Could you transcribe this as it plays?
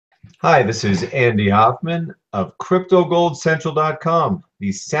Hi, this is Andy Hoffman of CryptoGoldCentral.com,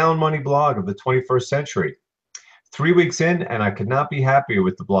 the sound money blog of the 21st century. 3 weeks in, and I could not be happier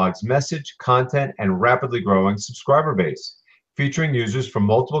with the blog's message, content, and rapidly growing subscriber base, featuring users from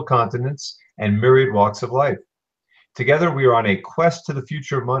multiple continents and myriad walks of life. Together, we are on a quest to the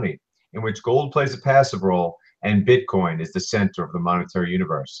future of money, in which gold plays a passive role and Bitcoin is the center of the monetary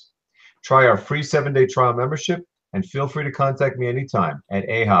universe. Try our free 7-day trial membership and feel free to contact me anytime at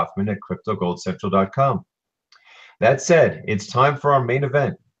ahoffman@cryptogoldcentral.com. That said, it's time for our main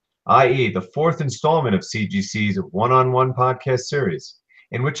event, i.e., the fourth installment of CGC's one-on-one podcast series,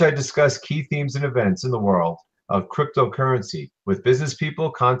 in which I discuss key themes and events in the world of cryptocurrency with business people,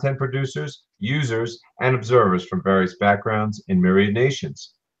 content producers, users, and observers from various backgrounds in myriad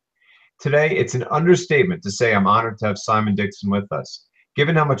nations. Today, it's an understatement to say I'm honored to have Simon Dixon with us,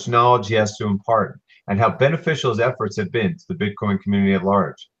 given how much knowledge he has to impart and how beneficial his efforts have been to the Bitcoin community at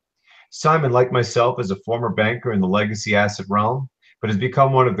large. Simon, like myself, is a former banker in the legacy asset realm, but has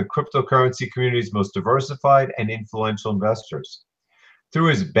become one of the cryptocurrency community's most diversified and influential investors. Through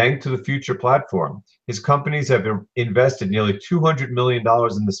his Bank to the Future platform, his companies have invested nearly $200 million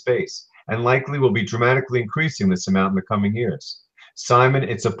in the space and likely will be dramatically increasing this amount in the coming years. Simon,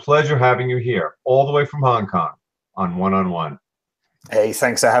 it's a pleasure having you here, all the way from Hong Kong, on One-on-One. Hey,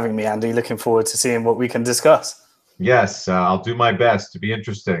 thanks for having me, Andy. Looking forward to seeing what we can discuss. Yes, I'll do my best to be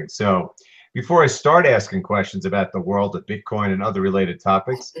interesting. So before I start asking questions about the world of Bitcoin and other related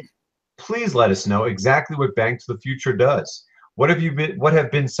topics, please let us know exactly what Bank to the Future does. What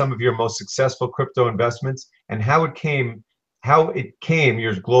have been some of your most successful crypto investments, and how it came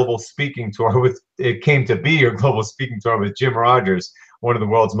your global speaking tour with it came to be your global speaking tour with Jim Rogers, one of the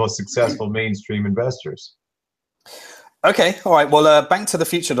world's most successful mainstream investors. Okay, all right. Well,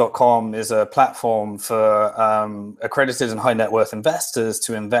 banktothefuture.com is a platform for accredited and high net worth investors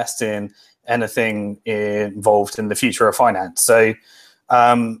to invest in anything involved in the future of finance. So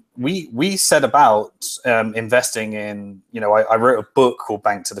we set about investing in, I wrote a book called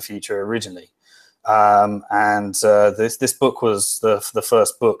Bank to the Future originally. This book was the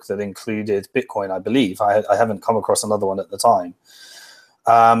first book that included Bitcoin, I believe. I haven't come across another one at the time.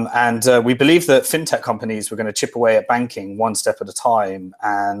 We believe that fintech companies were going to chip away at banking one step at a time,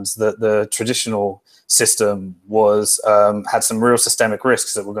 and that the traditional system was had some real systemic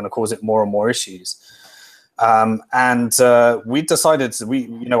risks that were going to cause it more and more issues. We decided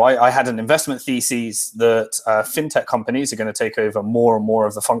I had an investment thesis that fintech companies are going to take over more and more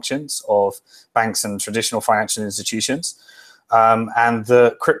of the functions of banks and traditional financial institutions. And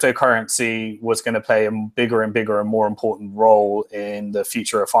the cryptocurrency was going to play a bigger and bigger and more important role in the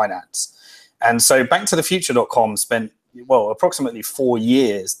future of finance. And so banktothefuture.com spent, approximately 4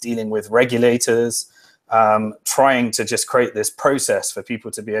 years dealing with regulators, trying to just create this process for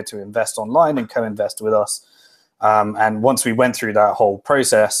people to be able to invest online and co-invest with us. And once we went through that whole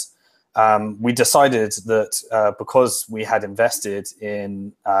process, we decided that because we had invested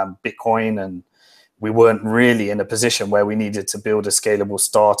in Bitcoin, and we weren't really in a position where we needed to build a scalable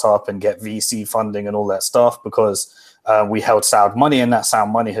startup and get VC funding and all that stuff, because we held sound money and that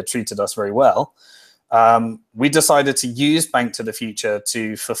sound money had treated us very well. We decided to use Bank to the Future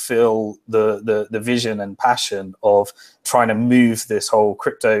to fulfill the vision and passion of trying to move this whole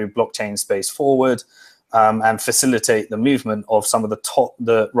crypto blockchain space forward, and facilitate the movement of some of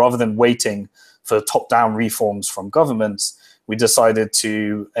rather than waiting for top-down reforms from governments. We decided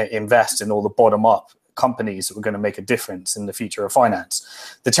to invest in all the bottom-up companies that were going to make a difference in the future of finance.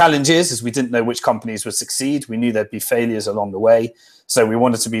 The challenge is we didn't know which companies would succeed. We knew there'd be failures along the way. So we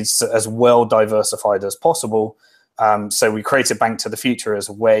wanted to be as well diversified as possible. So we created Bank to the Future as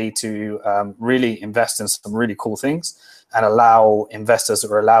a way to really invest in some really cool things and allow investors that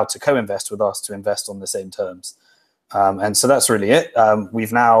were allowed to co-invest with us to invest on the same terms. And so that's really it.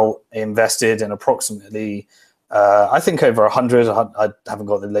 We've now invested in approximately I think over 100, I haven't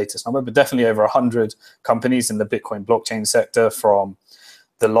got the latest number, but definitely over 100 companies in the Bitcoin blockchain sector, from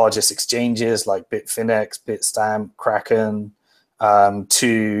the largest exchanges like Bitfinex, Bitstamp, Kraken,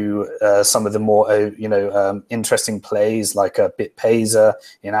 to some of the more interesting plays like BitPesa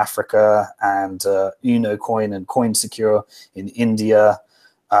in Africa, and UnoCoin and CoinSecure in India,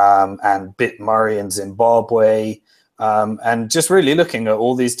 and BitMurray in Zimbabwe. And just really looking at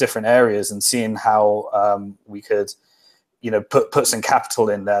all these different areas and seeing how we could, put some capital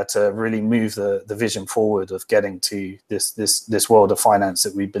in there to really move the vision forward of getting to this world of finance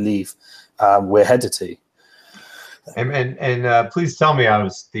that we believe we're headed to. And please tell me, I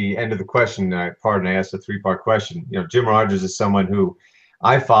was the end of the question. Pardon, I asked a 3-part question. Jim Rogers is someone who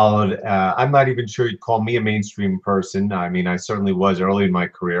I followed. I'm not even sure you'd call me a mainstream person. I mean, I certainly was early in my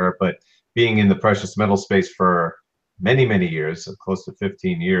career, but being in the precious metal space for many, many years, so close to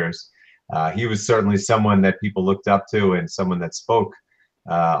 15 years, he was certainly someone that people looked up to and someone that spoke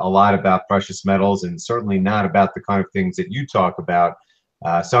a lot about precious metals and certainly not about the kind of things that you talk about.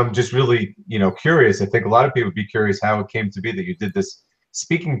 So I'm just really, curious. I think a lot of people would be curious how it came to be that you did this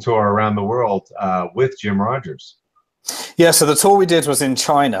speaking tour around the world with Jim Rogers. Yeah, so the tour we did was in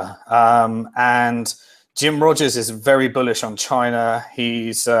China, and Jim Rogers is very bullish on China.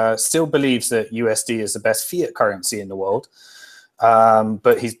 He's still believes that USD is the best fiat currency in the world,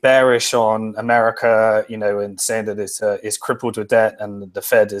 but he's bearish on America, and saying that it's crippled with debt and the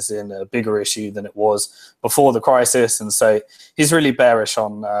Fed is in a bigger issue than it was before the crisis. And so he's really bearish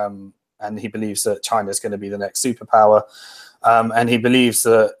on, and he believes that China is going to be the next superpower, and he believes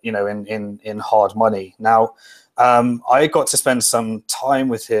that in hard money now. I got to spend some time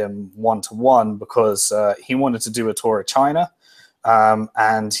with him one-to-one because he wanted to do a tour of China,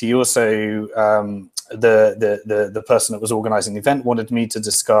 and he also the person that was organizing the event wanted me to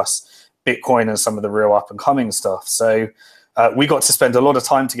discuss Bitcoin and some of the real up-and-coming stuff. So we got to spend a lot of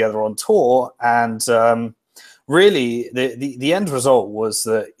time together on tour, and really the end result was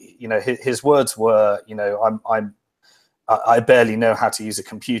that his words were I barely know how to use a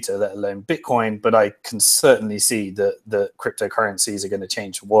computer, let alone Bitcoin, but I can certainly see that the cryptocurrencies are going to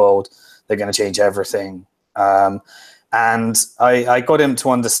change the world. They're going to change everything. And I got him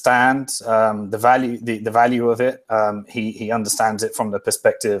to understand the value of it. He understands it from the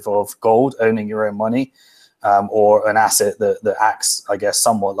perspective of gold, owning your own money, or an asset that acts, I guess,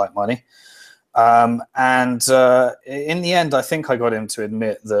 somewhat like money. And in the end, I think I got him to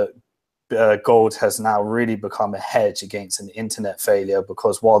admit that gold has now really become a hedge against an internet failure,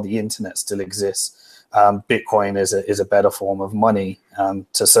 because while the internet still exists, Bitcoin is a better form of money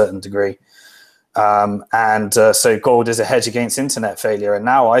to a certain degree. So gold is a hedge against internet failure. And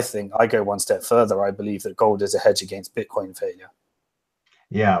now I think I go one step further. I believe that gold is a hedge against Bitcoin failure.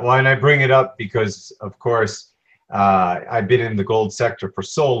 Yeah, well, and I bring it up because, of course, I've been in the gold sector for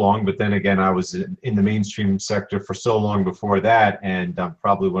so long, but then again, I was in the mainstream sector for so long before that, and I'm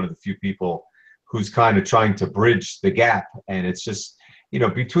probably one of the few people who's kind of trying to bridge the gap. And it's just,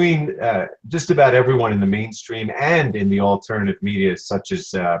 between just about everyone in the mainstream and in the alternative media, such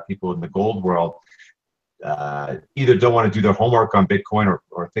as people in the gold world, either don't want to do their homework on Bitcoin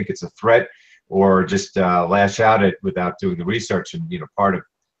or think it's a threat, or just lash out at without doing the research. And, part of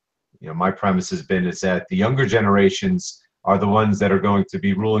my premise has been is that the younger generations are the ones that are going to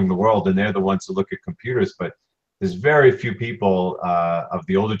be ruling the world, and they're the ones who look at computers. But there's very few people of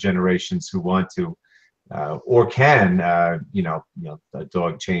the older generations who want to or can,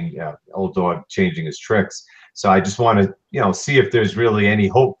 old dog changing his tricks. So I just want to, see if there's really any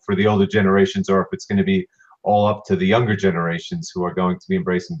hope for the older generations, or if it's going to be all up to the younger generations who are going to be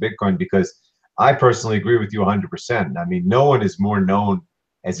embracing Bitcoin. Because I personally agree with you 100%. I mean, no one is more known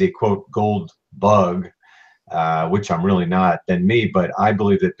as a quote gold bug, which I'm really not, than me. But I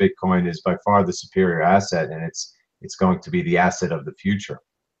believe that Bitcoin is by far the superior asset, and it's going to be the asset of the future.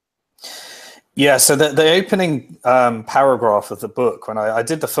 Yeah, so the opening paragraph of the book, when I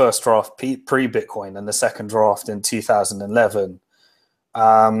did the first draft pre-Bitcoin and the second draft in 2011,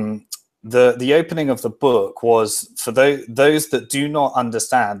 the opening of the book was for those that do not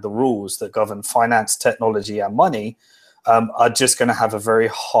understand the rules that govern finance, technology, and money, are just going to have a very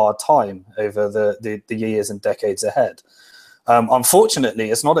hard time over the years and decades ahead.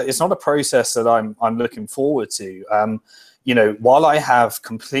 Unfortunately, it's not a process that I'm looking forward to. While I have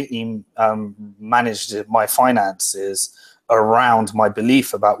completely managed my finances around my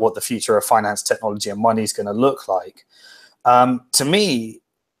belief about what the future of finance, technology, and money is going to look like, to me,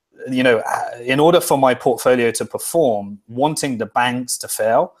 in order for my portfolio to perform, wanting the banks to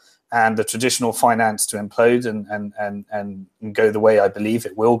fail and the traditional finance to implode and go the way I believe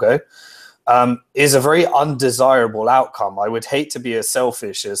it will go, is a very undesirable outcome. I would hate to be as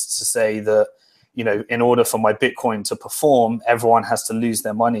selfish as to say that, in order for my Bitcoin to perform, everyone has to lose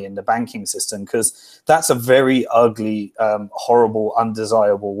their money in the banking system, because that's a very ugly, horrible,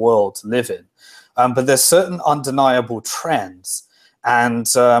 undesirable world to live in. But there's certain undeniable trends. And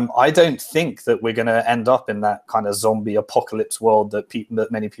I don't think that we're going to end up in that kind of zombie apocalypse world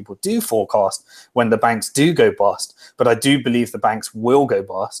that many people do forecast when the banks do go bust. But I do believe the banks will go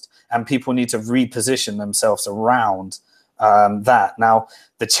bust, and people need to reposition themselves around that. Now,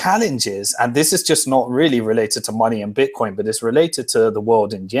 the challenge is, and this is just not really related to money and Bitcoin, but it's related to the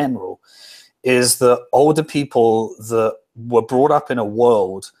world in general, is that older people that were brought up in a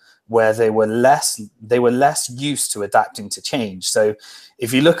world where they were less used to adapting to change. So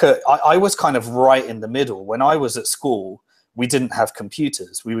if you look at, I was kind of right in the middle. When I was at school, we didn't have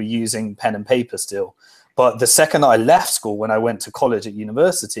computers. We were using pen and paper still. But the second I left school, when I went to college at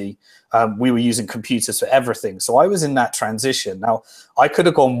university, we were using computers for everything. So I was in that transition. Now, I could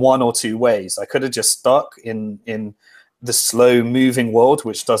have gone one or two ways. I could have just stuck in the slow moving world,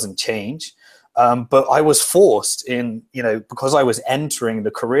 which doesn't change. But I was forced in, because I was entering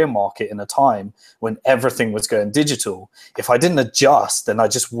the career market in a time when everything was going digital. If I didn't adjust, then I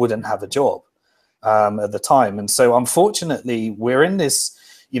just wouldn't have a job at the time. And so unfortunately, we're in this,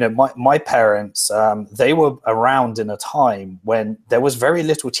 my parents, they were around in a time when there was very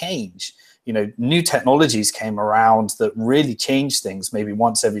little change. New technologies came around that really changed things maybe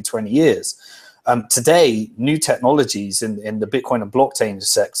once every 20 years. Today, new technologies in the Bitcoin and blockchain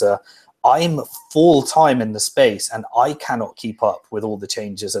sector, I'm full time in the space and I cannot keep up with all the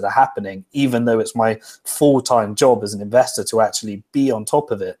changes that are happening, even though it's my full-time job as an investor to actually be on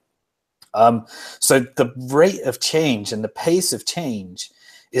top of it. So the rate of change and the pace of change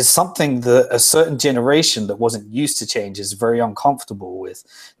is something that a certain generation that wasn't used to change is very uncomfortable with.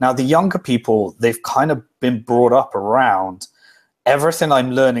 Now, the younger people, they've kind of been brought up around everything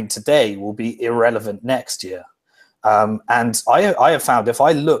I'm learning today will be irrelevant next year. And I have found if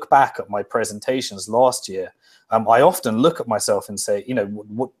I look back at my presentations last year, I often look at myself and say,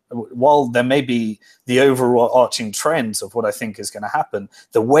 while there may be the overarching trends of what I think is going to happen,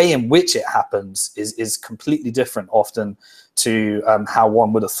 the way in which it happens is completely different often to how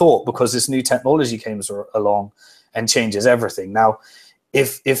one would have thought, because this new technology comes along and changes everything. Now,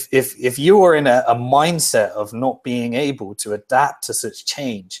 if you are in a mindset of not being able to adapt to such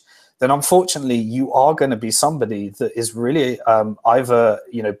change, then unfortunately you are going to be somebody that is really either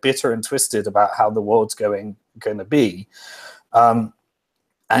bitter and twisted about how the world's going to be. And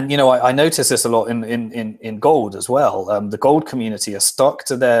I notice this a lot in gold as well. The gold community are stuck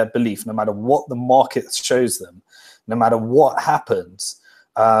to their belief, no matter what the market shows them, no matter what happens,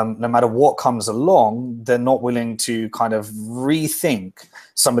 no matter what comes along, they're not willing to kind of rethink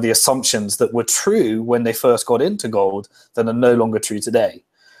some of the assumptions that were true when they first got into gold that are no longer true today.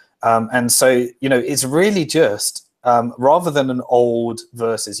 And so, it's really just, rather than an old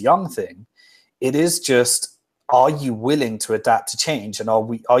versus young thing, it is just, are you willing to adapt to change? And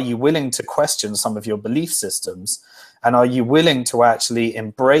are you willing to question some of your belief systems? And are you willing to actually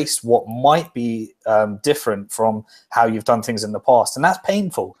embrace what might be different from how you've done things in the past? And that's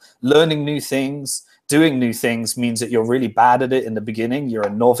painful. Learning new things, doing new things means that you're really bad at it in the beginning. You're a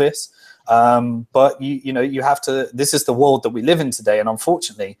novice. But you have to, this is the world that we live in today. And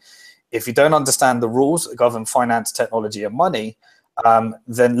unfortunately, if you don't understand the rules that govern finance, technology, and money,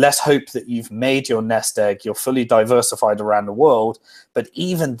 then let's hope that you've made your nest egg, you're fully diversified around the world. But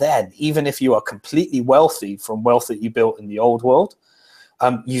even then, even if you are completely wealthy from wealth that you built in the old world,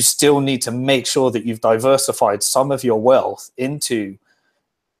 you still need to make sure that you've diversified some of your wealth into,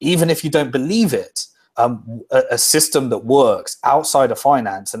 even if you don't believe it, a system that works outside of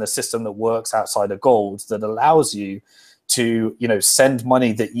finance and a system that works outside of gold that allows you to, send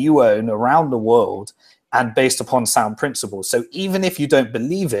money that you own around the world and based upon sound principles. So even if you don't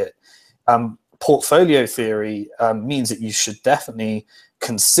believe it, portfolio theory means that you should definitely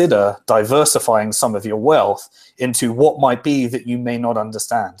consider diversifying some of your wealth into what might be that you may not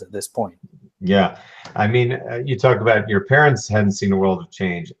understand at this point. Yeah. I mean, you talk about your parents hadn't seen a world of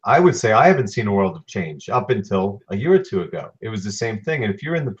change. I would say I haven't seen a world of change up until a year or two ago. It was the same thing. And if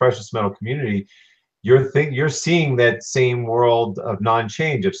you're in the precious metal community, you're seeing that same world of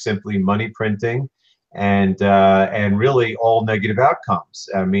non-change, of simply money printing and really all negative outcomes.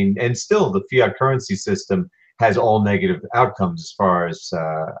 I mean, and still the fiat currency system has all negative outcomes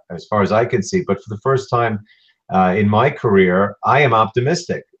as far as I can see. But for the first time in my career, I am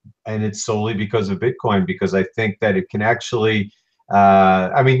optimistic. And it's solely because of Bitcoin, because I think that it can actually,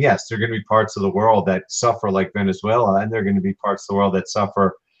 I mean, yes, there are going to be parts of the world that suffer like Venezuela, and there are going to be parts of the world that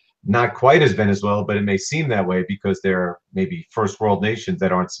suffer not quite as Venezuela, but it may seem that way because they're maybe first world nations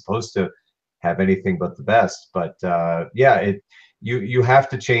that aren't supposed to have anything but the best. But yeah, you have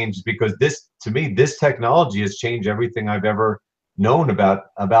to change, because to me, this technology has changed everything I've ever known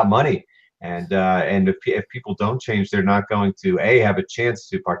about money. And if people don't change, they're not going to A, have a chance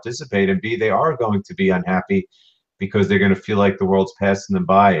to participate, and B, they are going to be unhappy because they're going to feel like the world's passing them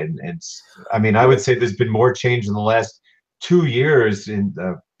by. And I mean, I would say there's been more change in the last 2 years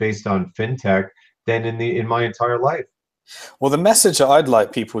based on fintech than in my entire life. Well, the message that I'd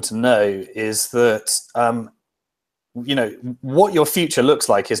like people to know is that what your future looks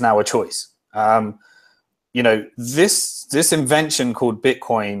like is now a choice. you know, this invention called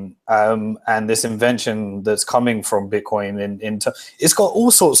Bitcoin, and this invention that's coming from Bitcoin, it's got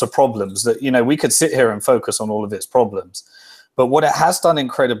all sorts of problems that, you know, we could sit here and focus on all of its problems. But what it has done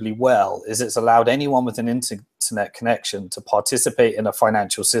incredibly well is it's allowed anyone with an internet connection to participate in a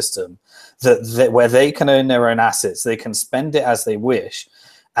financial system where they can own their own assets, they can spend it as they wish,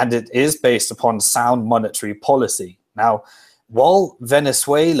 and it is based upon sound monetary policy. Now, while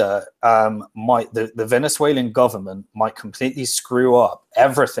Venezuela the Venezuelan government might completely screw up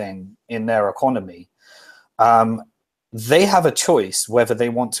everything in their economy, they have a choice whether they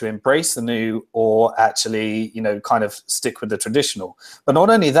want to embrace the new or actually, you know, kind of stick with the traditional. But not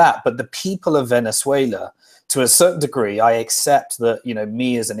only that, but the people of Venezuela, to a certain degree, I accept that, you know,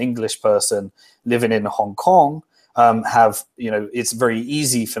 me as an English person living in Hong Kong, have, you know, it's very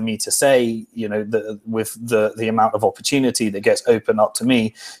easy for me to say, you know, with the amount of opportunity that gets opened up to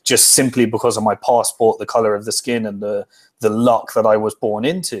me just simply because of my passport, the color of the skin, and the luck that I was born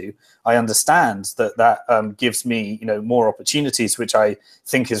into. I understand that gives me, you know, more opportunities, which I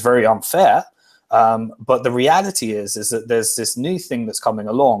think is very unfair. But the reality is that there's this new thing that's coming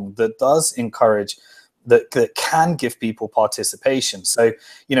along that does encourage, that can give people participation. So,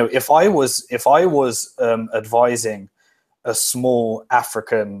 you know, if I was advising a small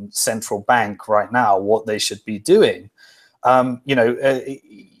African central bank right now what they should be doing, you know,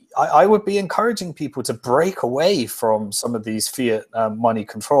 I would be encouraging people to break away from some of these fiat money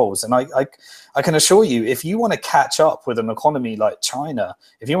controls. And I can assure you, if you want to catch up with an economy like China,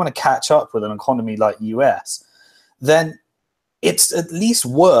 if you want to catch up with an economy like US, then it's at least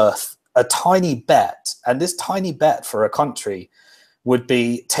worth a tiny bet. And this tiny bet for a country would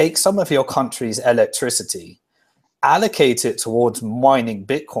be, take some of your country's electricity, allocate it towards mining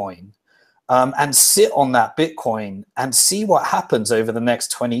Bitcoin, and sit on that Bitcoin and see what happens over the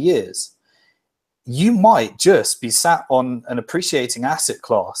next 20 years. You might just be sat on an appreciating asset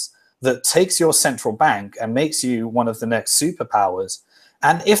class that takes your central bank and makes you one of the next superpowers.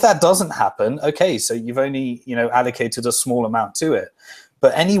 And if that doesn't happen, okay, so you've only, you know, allocated a small amount to it.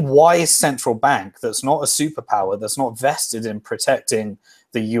 But any wise central bank that's not a superpower, that's not vested in protecting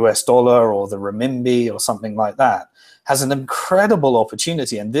the US dollar or the renminbi or something like that, has an incredible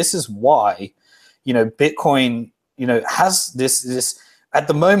opportunity. And this is why, you know, Bitcoin, you know, has this at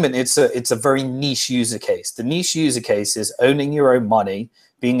the moment, it's a very niche user case. The niche user case is owning your own money,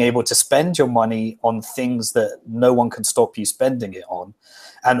 being able to spend your money on things that no one can stop you spending it on,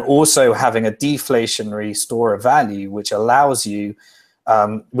 and also having a deflationary store of value, which allows you,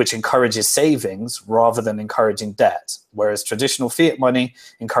 which encourages savings rather than encouraging debt. Whereas traditional fiat money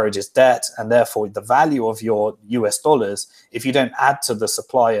encourages debt, and therefore the value of your US dollars, if you don't add to the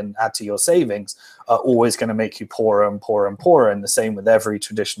supply and add to your savings, are always going to make you poorer and poorer and poorer. And the same with every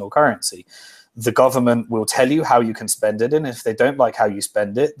traditional currency. The government will tell you how you can spend it, and if they don't like how you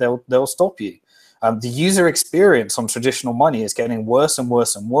spend it, they'll stop you. The user experience on traditional money is getting worse and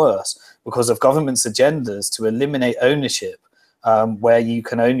worse and worse because of government's agendas to eliminate ownership, where you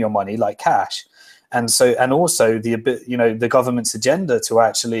can own your money like cash. And so, and also the government's agenda to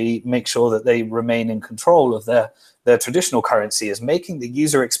actually make sure that they remain in control of their traditional currency is making the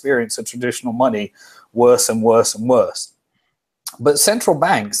user experience of traditional money worse and worse and worse. But central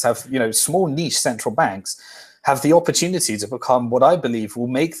banks have, you know, small niche central banks have the opportunity to become what I believe will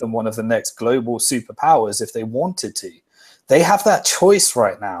make them one of the next global superpowers if they wanted to. They have that choice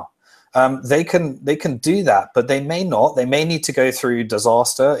right now. They can do that, but they may not. They may need to go through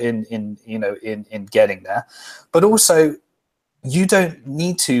disaster in getting there. But also, you don't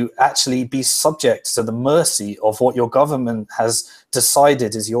need to actually be subject to the mercy of what your government has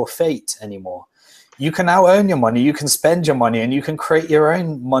decided is your fate anymore. You can now own your money, you can spend your money, and you can create your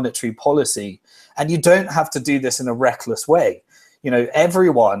own monetary policy. And you don't have to do this in a reckless way. You know,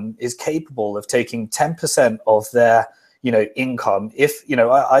 everyone is capable of taking 10% of their, you know, income. If, you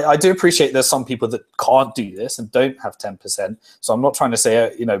know, I do appreciate there's some people that can't do this and don't have 10%. So I'm not trying to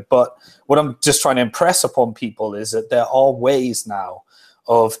say, you know, but what I'm just trying to impress upon people is that there are ways now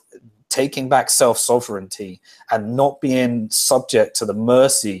of taking back self-sovereignty and not being subject to the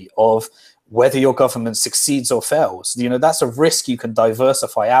mercy of whether your government succeeds or fails. You know, that's a risk you can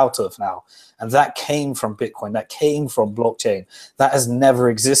diversify out of now. And that came from Bitcoin, that came from blockchain. That has never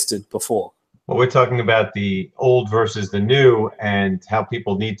existed before. Well, we're talking about the old versus the new and how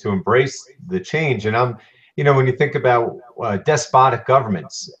people need to embrace the change. And you know, when you think about despotic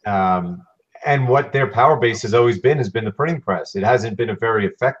governments and what their power base has always been, has been the printing press. It hasn't been a very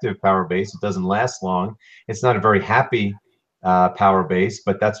effective power base. It doesn't last long. It's not a very happy power base,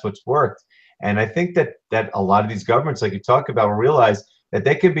 but that's what's worked. And I think that a lot of these governments, like you talk about, will realize that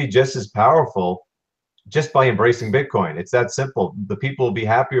they could be just as powerful just by embracing Bitcoin. It's that simple. The people will be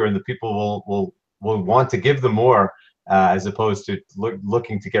happier, and the people will want to give them more, as opposed to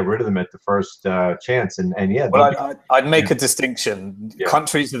looking to get rid of them at the first chance. And yeah, Well, I'd make a distinction. Yeah.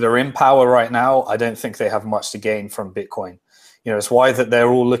 Countries that are in power right now, I don't think they have much to gain from Bitcoin. It's why that they're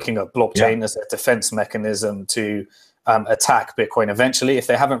all looking at blockchain as a defense mechanism to attack Bitcoin eventually. If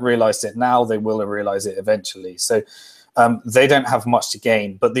they haven't realized it now, they will realize it eventually. So they don't have much to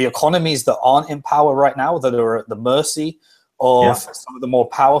gain. But the economies that aren't in power right now, that are at the mercy of some of the more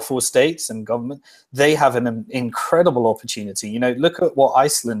powerful states and government, they have an incredible opportunity. Look at what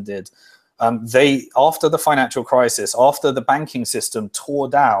Iceland did. They, after the financial crisis, after the banking system tore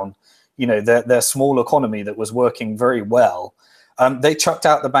down, their small economy that was working very well, they chucked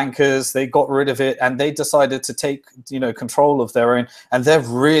out the bankers, they got rid of it, and they decided to take, control of their own. And they're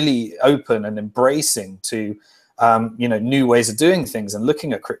really open and embracing to, new ways of doing things and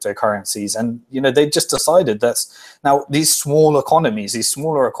looking at cryptocurrencies. And, they just decided now these smaller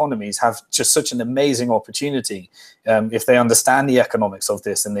economies have just such an amazing opportunity if they understand the economics of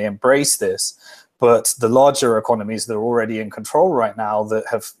this and they embrace this. But the larger economies that are already in control right now, that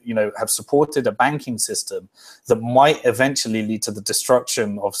have supported a banking system that might eventually lead to the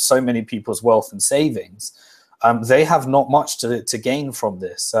destruction of so many people's wealth and savings, they have not much to gain from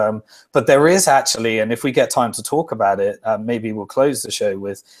this. But there is actually, and if we get time to talk about it, maybe we'll close the show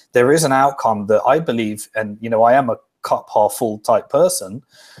with, there is an outcome that I believe, and I am a cup half full type person,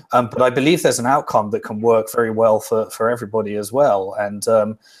 but I believe there's an outcome that can work very well for everybody as well. And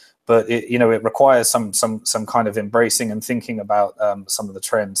but it requires some kind of embracing and thinking about some of the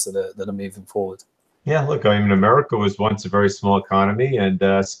trends that are moving forward. Yeah, look, I mean, America was once a very small economy,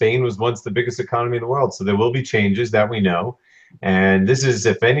 and Spain was once the biggest economy in the world. So there will be changes, that we know. And this is,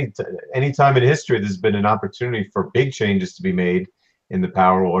 if any time in history, there's been an opportunity for big changes to be made in the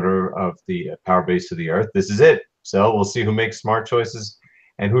power order of the power base of the earth. This is it. So we'll see who makes smart choices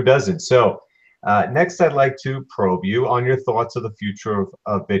and who doesn't. So next, I'd like to probe you on your thoughts of the future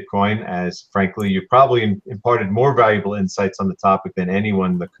of Bitcoin, as frankly, you probably imparted more valuable insights on the topic than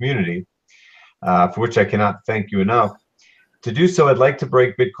anyone in the community. For which I cannot thank you enough. To do so, I'd like to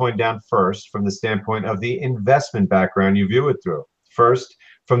break Bitcoin down first from the standpoint of the investment background you view it through. First,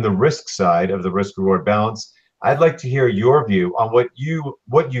 from the risk side of the risk-reward balance, I'd like to hear your view on what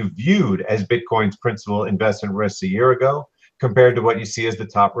you viewed as Bitcoin's principal investment risks a year ago compared to what you see as the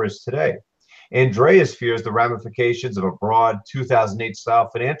top risks today. Andreas fears the ramifications of a broad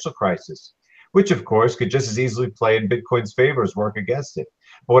 2008-style financial crisis, which of course could just as easily play in Bitcoin's favor as work against it.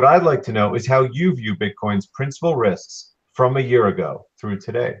 But what I'd like to know is how you view Bitcoin's principal risks from a year ago through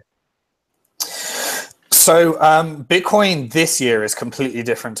today. So Bitcoin this year is completely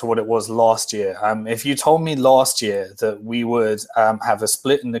different to what it was last year. If you told me last year that we would have a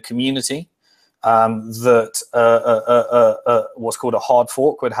split in the community, that what's called a hard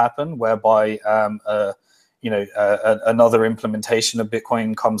fork would happen, whereby another implementation of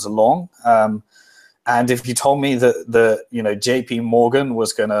Bitcoin comes along. And if you told me that JP Morgan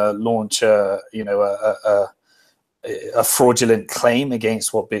was going to launch a fraudulent claim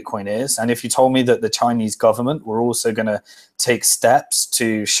against what Bitcoin is, and if you told me that the Chinese government were also going to take steps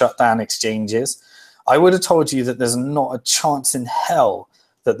to shut down exchanges, I would have told you that there's not a chance in hell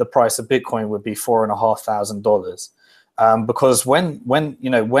that the price of Bitcoin would be $4,500. Because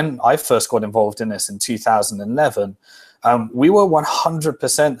when I first got involved in this in 2011, we were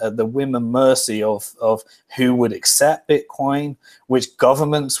 100% at the whim and mercy of who would accept Bitcoin, which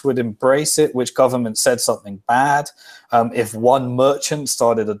governments would embrace it, which government said something bad. If one merchant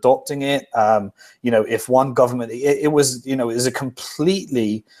started adopting it, if one government, it was a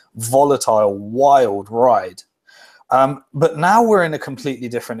completely volatile, wild ride. But now we're in a completely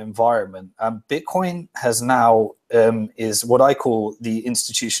different environment. Bitcoin has now is what I call the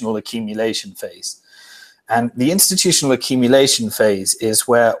institutional accumulation phase. And the institutional accumulation phase is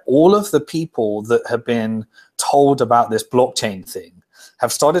where all of the people that have been told about this blockchain thing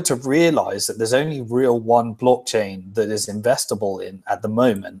have started to realize that there's only real one blockchain that is investable in at the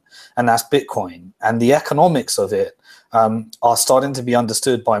moment, and that's Bitcoin. And the economics of it are starting to be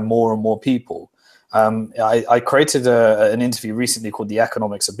understood by more and more people. I created an interview recently called The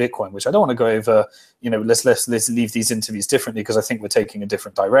Economics of Bitcoin, which I don't want to go over, let's leave these interviews differently because I think we're taking a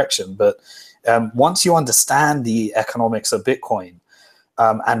different direction. But once you understand the economics of Bitcoin,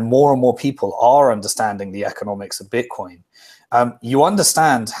 and more people are understanding the economics of Bitcoin, you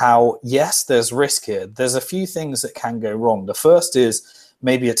understand how, yes, there's risk here. There's a few things that can go wrong. The first is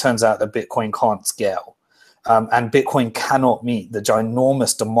maybe it turns out that Bitcoin can't scale. And Bitcoin cannot meet the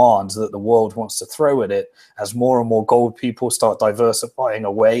ginormous demand that the world wants to throw at it as more and more gold people start diversifying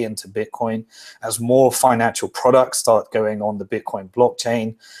away into Bitcoin, as more financial products start going on the Bitcoin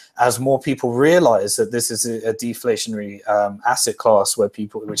blockchain, as more people realize that this is a deflationary asset class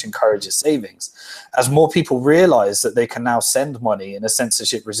which encourages savings, as more people realize that they can now send money in a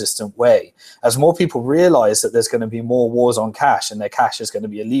censorship-resistant way, as more people realize that there's going to be more wars on cash and their cash is going to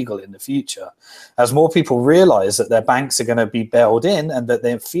be illegal in the future, as more people realize that their banks are going to be bailed in and that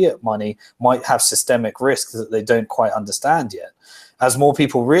their fiat money might have systemic risks that they don't quite understand yet, as more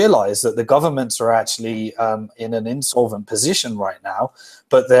people realize that the governments are actually in an insolvent position right now,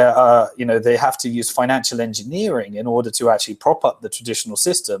 but they have to use financial engineering in order to actually prop up the traditional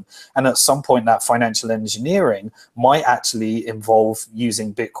system. And at some point, that financial engineering might actually involve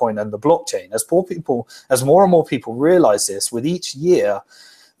using Bitcoin and the blockchain. As more and more people realize this, with each year,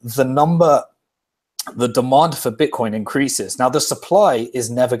 the demand for Bitcoin increases. Now, the supply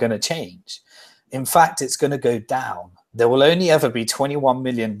is never going to change. In fact, it's going to go down. There will only ever be 21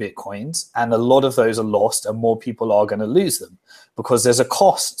 million Bitcoins, and a lot of those are lost, and more people are going to lose them because there's a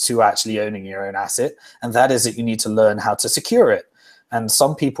cost to actually owning your own asset, and that is that you need to learn how to secure it. And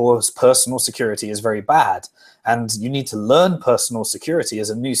some people's personal security is very bad, and you need to learn personal security as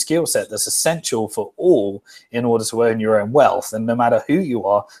a new skill set that's essential for all in order to earn your own wealth. And no matter who you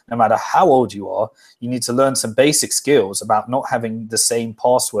are, no matter how old you are, you need to learn some basic skills about not having the same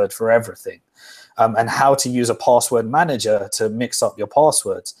password for everything. And how to use a password manager to mix up your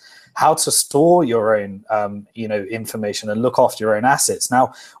passwords, how to store your own information and look after your own assets.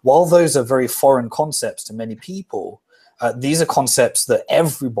 Now, while those are very foreign concepts to many people, these are concepts that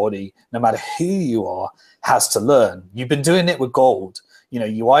everybody, no matter who you are, has to learn. You've been doing it with gold.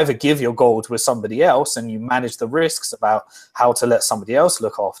 You either give your gold with somebody else and you manage the risks about how to let somebody else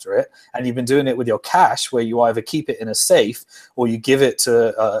look after it. And you've been doing it with your cash, where you either keep it in a safe or you give it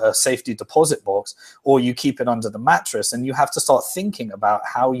to a safety deposit box or you keep it under the mattress. And you have to start thinking about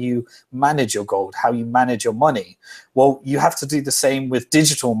how you manage your gold, how you manage your money. Well, you have to do the same with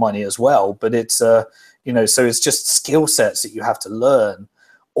digital money as well. But it's, so it's just skill sets that you have to learn.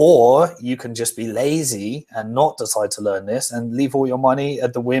 Or you can just be lazy and not decide to learn this and leave all your money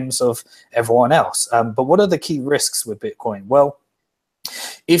at the whims of everyone else. But what are the key risks with Bitcoin? Well,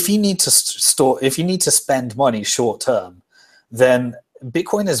 if you need to spend money short term, then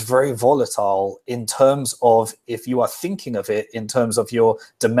Bitcoin is very volatile in terms of if you are thinking of it in terms of your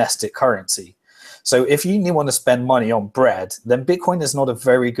domestic currency. So if you want to spend money on bread, then Bitcoin is not a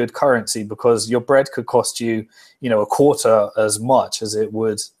very good currency because your bread could cost you, a quarter as much as it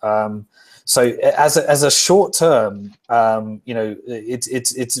would. So as a short term,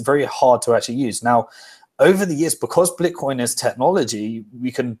 it's very hard to actually use. Now, over the years, because Bitcoin is technology,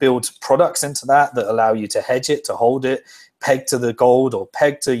 we can build products into that allow you to hedge it, to hold it, pegged to the gold or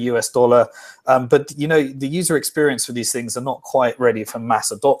pegged to US dollar. But, the user experience for these things are not quite ready for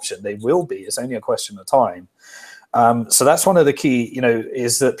mass adoption. They will be. It's only a question of time. So that's one of the key,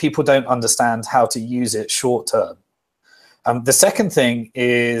 is that people don't understand how to use it short term. The second thing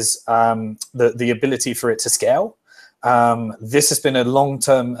is the ability for it to scale. This has been a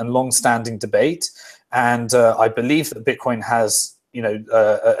long-term and long-standing debate. And I believe that Bitcoin has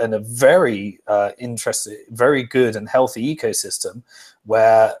a very interesting, very good and healthy ecosystem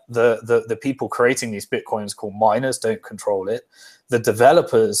where the people creating these Bitcoins called miners don't control it. The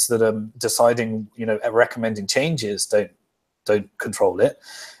developers that are deciding, recommending changes don't control it.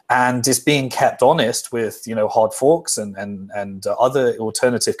 And it's being kept honest with, hard forks and other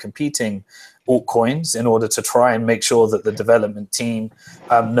alternative competing altcoins in order to try and make sure that the development team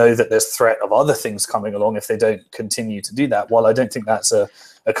know that there's threat of other things coming along if they don't continue to do that. While I don't think that's a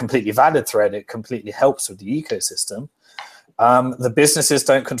completely valid threat, it completely helps with the ecosystem. The businesses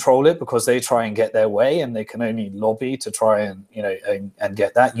don't control it because they try and get their way, and they can only lobby to try and and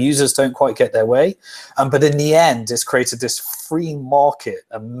get that. Users don't quite get their way, but in the end, it's created this free market,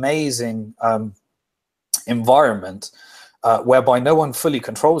 amazing environment whereby no one fully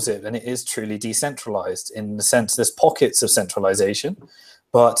controls it, and it is truly decentralized in the sense there's pockets of centralization,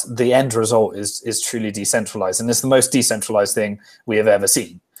 but the end result is truly decentralized, and it's the most decentralized thing we have ever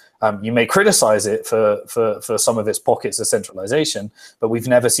seen. You may criticize it for some of its pockets of centralization, but we've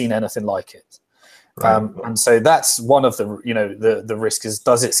never seen anything like it. Right. And so that's one of the the risk is,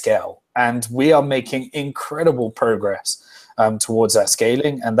 does it scale? And we are making incredible progress towards that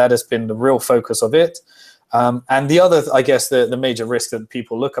scaling, and that has been the real focus of it. And the other, I guess, the major risk that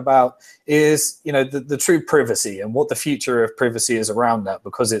people look about is, the true privacy and what the future of privacy is around that,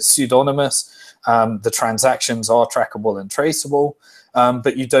 because it's pseudonymous. The transactions are trackable and traceable,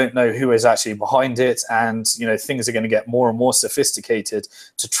 but you don't know who is actually behind it. And, things are going to get more and more sophisticated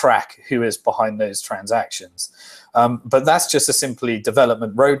to track who is behind those transactions. But that's just a simply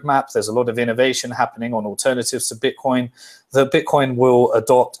development roadmap. There's a lot of innovation happening on alternatives to Bitcoin that Bitcoin will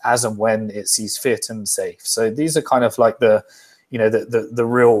adopt as and when it sees fit and safe. So these are kind of like the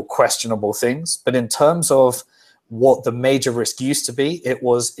real questionable things. But in terms of what the major risk used to be, it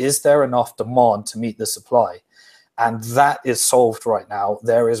was, is there enough demand to meet the supply? And that is solved right now.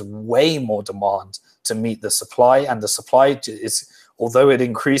 There is way more demand to meet the supply, and the supply is, although it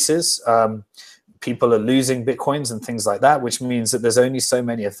increases, people are losing Bitcoins and things like that, which means that there's only so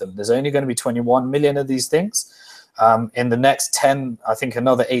many of them. There's only going to be 21 million of these things. In the next 10, I think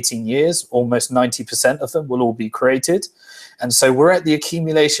another 18 years, almost 90% of them will all be created. And so we're at the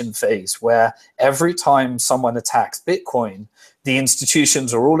accumulation phase where every time someone attacks Bitcoin, the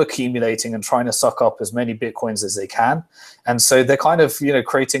institutions are all accumulating and trying to suck up as many Bitcoins as they can. And so they're kind of,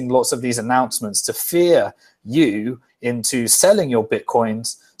 creating lots of these announcements to fear you into selling your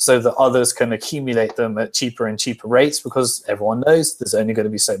Bitcoins so that others can accumulate them at cheaper and cheaper rates, because everyone knows there's only going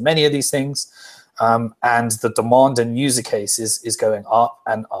to be so many of these things. And the demand and user case is going up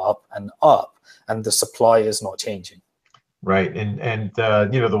and up and up, and the supply is not changing. Right. And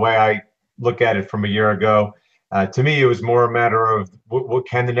the way I look at it from a year ago, to me, it was more a matter of what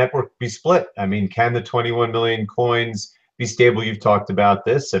can the network be split? I mean, can the 21 million coins be stable? You've talked about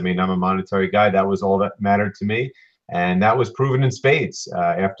this. I mean, I'm a monetary guy. That was all that mattered to me. And that was proven in spades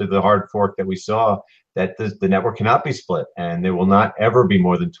after the hard fork that we saw, that the network cannot be split, and there will not ever be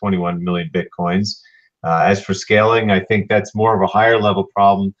more than 21 million Bitcoins. As for scaling, I think that's more of a higher level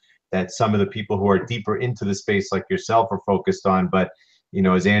problem that some of the people who are deeper into the space like yourself are focused on. But,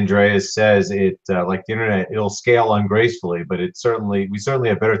 as Andreas says, it like the internet, it'll scale ungracefully, but we certainly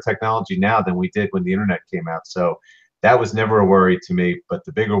have better technology now than we did when the internet came out. So that was never a worry to me. But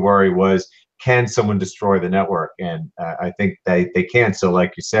the bigger worry was, can someone destroy the network? And I think they can. So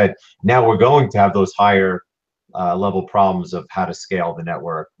like you said, now we're going to have those higher level problems of how to scale the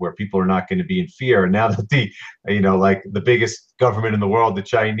network, where people are not going to be in fear. And now that like the biggest government in the world, the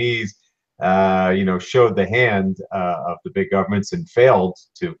Chinese, showed the hand of the big governments and failed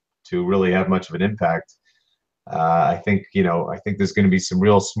to really have much of an impact. I think there's going to be some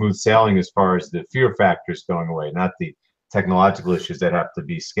real smooth sailing as far as the fear factors going away, not the technological issues that have to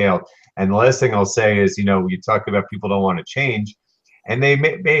be scaled. And the last thing I'll say is, you talk about people don't want to change, and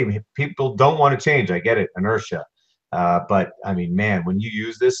people don't want to change. I get it, inertia. But I mean, man, when you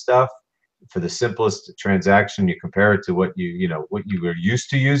use this stuff for the simplest transaction, you compare it to what you were used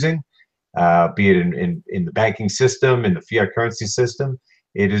to using, be it in the banking system, in the fiat currency system,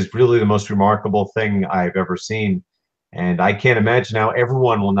 it is really the most remarkable thing I've ever seen. And I can't imagine how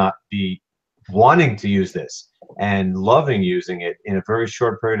everyone will not be wanting to use this and loving using it in a very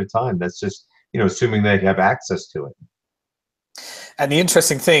short period of time. That's just, assuming they have access to it. And the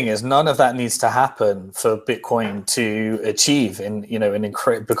interesting thing is, none of that needs to happen for Bitcoin to achieve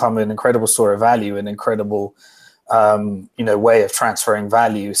become an incredible store of value, an incredible way of transferring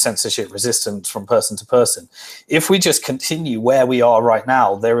value, censorship resistant from person to person. If we just continue where we are right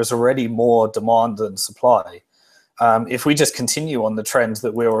now, there is already more demand than supply. If we just continue on the trends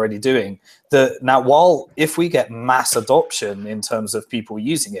that we're already doing, if we get mass adoption in terms of people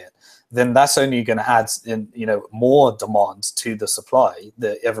using it, then that's only going to add more demand to the supply,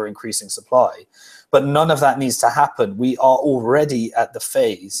 the ever increasing supply. But none of that needs to happen. We are already at the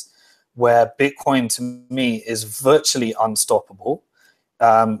phase where Bitcoin, to me, is virtually unstoppable. There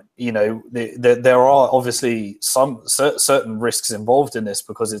are obviously some certain risks involved in this,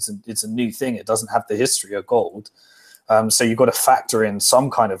 because it's a new thing. It doesn't have the history of gold. So you've got to factor in some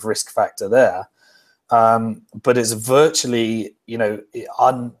kind of risk factor there. But it's virtually,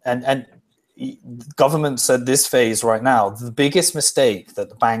 and governments at this phase right now, the biggest mistake that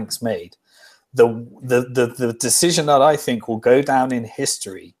the banks made, the decision that I think will go down in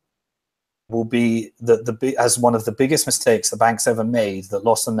history will be as one of the biggest mistakes the banks ever made that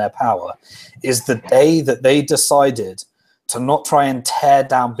lost them their power, is the day that they decided to not try and tear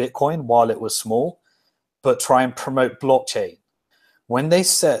down Bitcoin while it was small, but try and promote blockchain. When they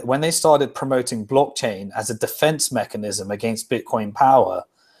started promoting blockchain as a defense mechanism against Bitcoin power,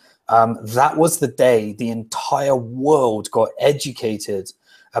 that was the day the entire world got educated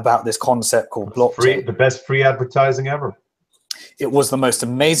about this concept called blockchain. The best free advertising ever. It was the most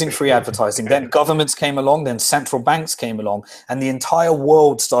amazing free advertising. Then governments came along, then central banks came along, and the entire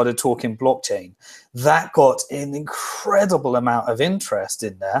world started talking blockchain. That got an incredible amount of interest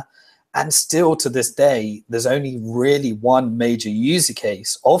in there. And still to this day, there's only really one major user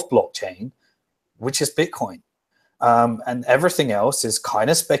case of blockchain, which is Bitcoin. And everything else is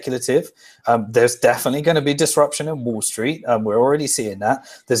kind of speculative. There's definitely going to be disruption in Wall Street. We're already seeing that.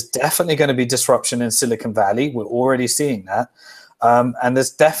 There's definitely going to be disruption in Silicon Valley. We're already seeing that. And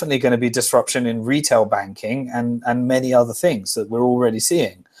there's definitely going to be disruption in retail banking and many other things that we're already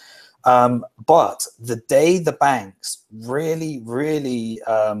seeing. But the day the banks really,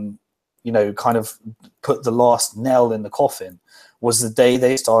 kind of put the last nail in the coffin was the day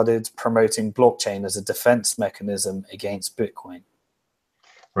they started promoting blockchain as a defense mechanism against Bitcoin.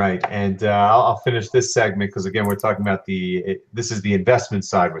 Right, and I'll finish this segment because again we're talking about this is the investment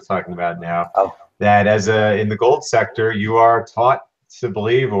side we're talking about now. Oh. That in the gold sector you are taught to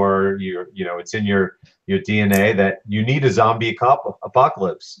believe, or it's in your DNA that you need a zombie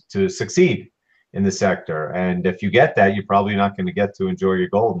apocalypse to succeed in the sector, and if you get that, you're probably not going to get to enjoy your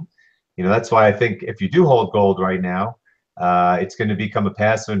gold. That's why I think if you do hold gold right now, it's going to become a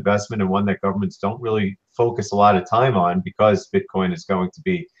passive investment and one that governments don't really focus a lot of time on because Bitcoin is going to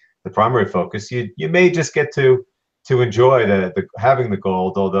be the primary focus. You may just get to enjoy the having the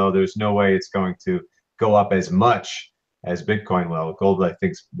gold, although there's no way it's going to go up as much as Bitcoin will. Gold, I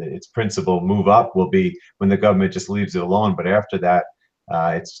think, its principal move up will be when the government just leaves it alone. But after that,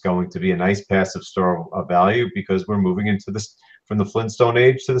 it's going to be a nice passive store of value because we're moving into this from the Flintstone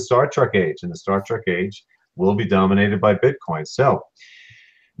age to the Star Trek age, and the Star Trek age will be dominated by Bitcoin. So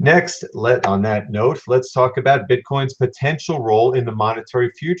next, on that note, let's talk about Bitcoin's potential role in the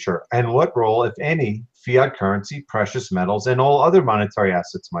monetary future and what role, if any, fiat currency, precious metals, and all other monetary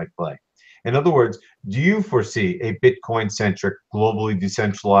assets might play. In other words, do you foresee a Bitcoin-centric, globally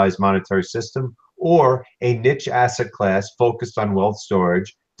decentralized monetary system or a niche asset class focused on wealth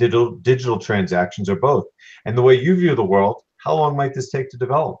storage, digital transactions, or both? And the way you view the world, how long might this take to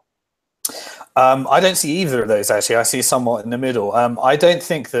develop? I don't see either of those, actually. I see somewhat in the middle. I don't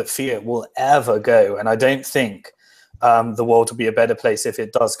think that fiat will ever go, and I don't think the world will be a better place if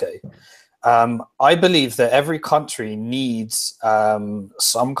it does go. I believe that every country needs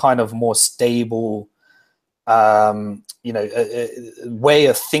some kind of more stable, way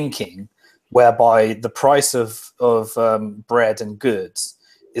of thinking, whereby the price of bread and goods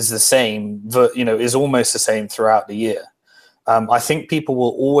is the same, is almost the same throughout the year. I think people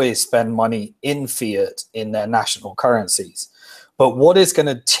will always spend money in fiat in their national currencies. But what is going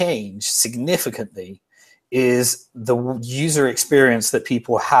to change significantly is the user experience that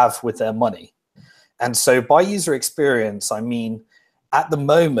people have with their money. And so by user experience, I mean, at the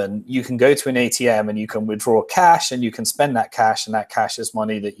moment, you can go to an ATM and you can withdraw cash and you can spend that cash, and that cash is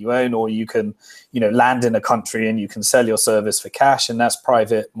money that you own, or you can, land in a country and you can sell your service for cash, and that's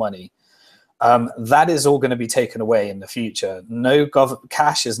private money. That is all going to be taken away in the future.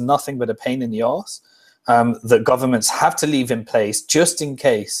 Cash is nothing but a pain in the arse that governments have to leave in place just in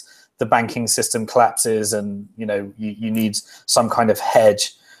case the banking system collapses and you need some kind of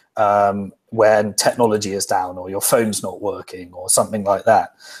hedge when technology is down or your phone's not working or something like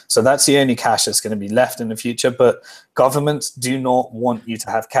that. So that's the only cash that's going to be left in the future. But governments do not want you to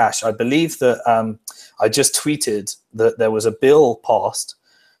have cash. I believe that I just tweeted that there was a bill passed.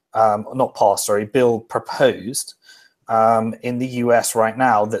 Bill proposed in the US right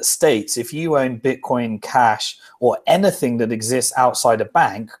now that states if you own Bitcoin Cash or anything that exists outside a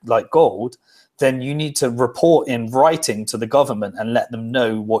bank like gold, then you need to report in writing to the government and let them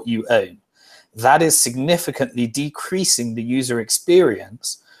know what you own. That is significantly decreasing the user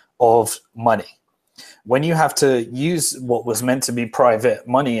experience of money. When you have to use what was meant to be private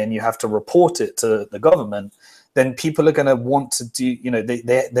money and you have to report it to the government, then people are going to want to do,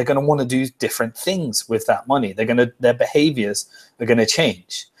 they're going to want to do different things with that money. Their behaviors are going to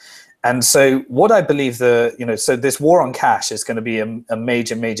change. And so what I believe so this war on cash is going to be a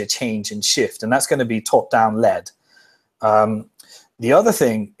major change and shift, and that's going to be top-down led. The other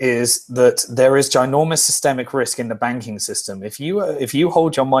thing is that there is ginormous systemic risk in the banking system. If you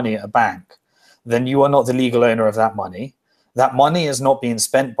hold your money at a bank, then you are not the legal owner of that money. That money is not being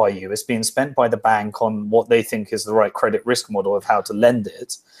spent by you. It's being spent by the bank on what they think is the right credit risk model of how to lend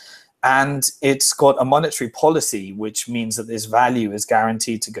it. And it's got a monetary policy, which means that this value is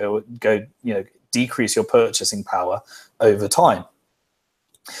guaranteed to go decrease your purchasing power over time.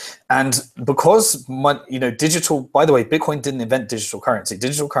 And because digital, by the way, Bitcoin didn't invent digital currency.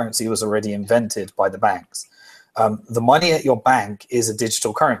 Digital currency was already invented by the banks. The money at your bank is a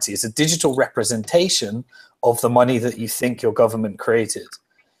digital currency. It's a digital representation of the money that you think your government created.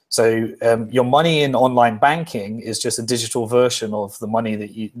 So your money in online banking is just a digital version of the money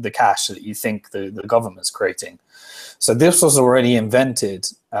that the cash that you think the government's creating. So this was already invented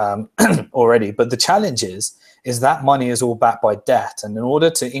already, but the challenge is that money is all backed by debt. And in order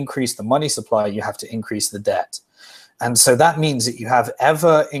to increase the money supply, you have to increase the debt. And so that means that you have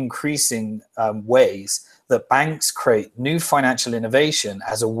ever increasing ways that banks create new financial innovation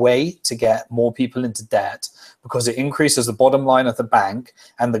as a way to get more people into debt, because it increases the bottom line of the bank,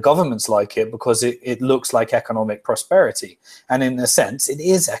 and the governments like it because it looks like economic prosperity. And in a sense, it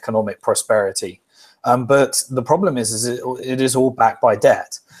is economic prosperity. But the problem is it is all backed by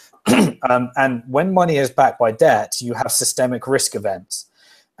debt. And when money is backed by debt, you have systemic risk events.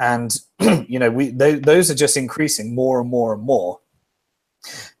 And those are just increasing more and more and more.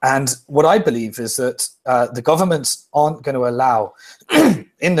 And what I believe is that the governments aren't going to allow,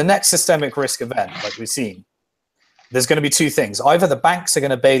 in the next systemic risk event, like we've seen, there's going to be two things. Either the banks are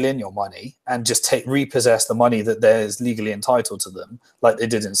going to bail in your money and just repossess the money that is legally entitled to them, like they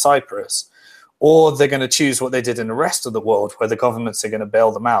did in Cyprus, or they're going to choose what they did in the rest of the world, where the governments are going to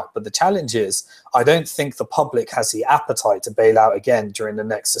bail them out. But the challenge is, I don't think the public has the appetite to bail out again during the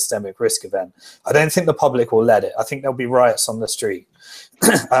next systemic risk event. I don't think the public will let it. I think there'll be riots on the street.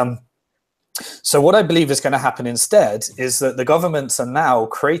 So what I believe is going to happen instead is that the governments are now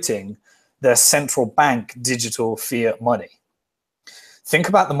creating their central bank digital fiat money. Think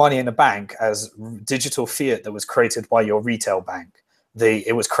about the money in a bank as digital fiat that was created by your retail bank.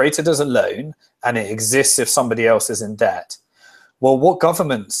 It was created as a loan, and it exists if somebody else is in debt. Well, what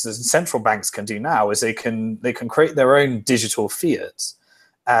governments and central banks can do now is they can create their own digital fiats.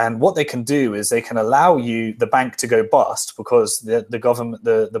 And what they can do is they can allow the bank to go bust, because the government,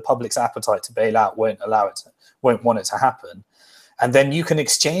 the public's appetite to bail out won't want it to happen. And then you can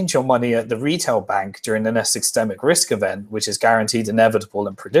exchange your money at the retail bank during the next systemic risk event, which is guaranteed, inevitable,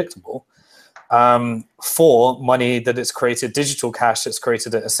 and predictable, for money that is created, digital cash that's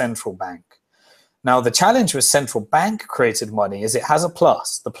created at a central bank. Now, the challenge with central bank created money is it has a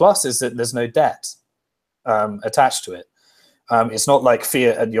plus. The plus is that there's no debt attached to it. It's not like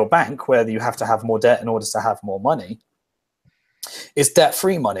fiat at your bank, where you have to have more debt in order to have more money. It's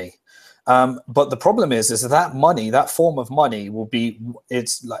debt-free money. But the problem is that money, that form of money, will be,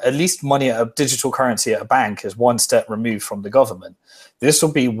 it's like, at least money at a digital currency at a bank is one step removed from the government. This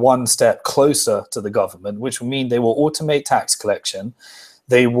will be one step closer to the government, which will mean they will automate tax collection.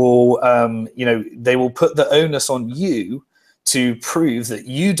 They will, they will put the onus on you to prove that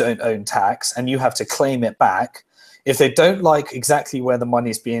you don't own tax and you have to claim it back. If they don't like exactly where the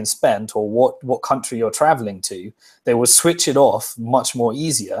money is being spent or what country you're traveling to, they will switch it off much more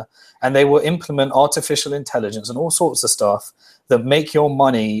easier, and they will implement artificial intelligence and all sorts of stuff that make your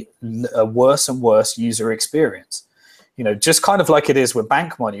money a worse and worse user experience. Just kind of like it is with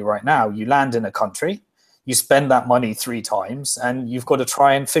bank money right now. You land in a country, you spend that money 3 times, and you've got to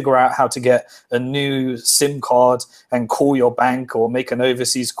try and figure out how to get a new SIM card and call your bank or make an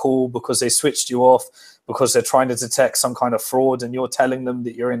overseas call because they switched you off, because they're trying to detect some kind of fraud, and you're telling them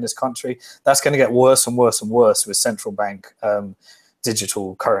that you're in this country. That's going to get worse and worse and worse with central bank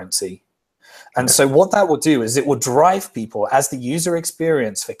digital currency. And so what that will do is it will drive people, as the user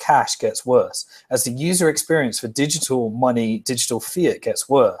experience for cash gets worse, as the user experience for digital money, digital fiat gets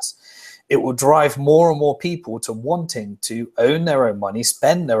worse, it will drive more and more people to wanting to own their own money,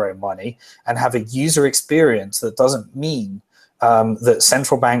 spend their own money, and have a user experience that doesn't mean that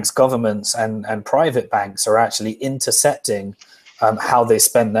central banks, governments, and private banks are actually intercepting how they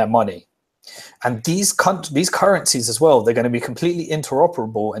spend their money. And these currencies as well, they're going to be completely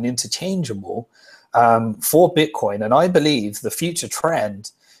interoperable and interchangeable for Bitcoin. And I believe the future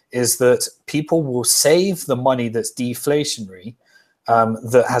trend is that people will save the money that's deflationary,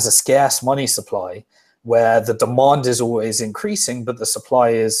 that has a scarce money supply, where the demand is always increasing, but the supply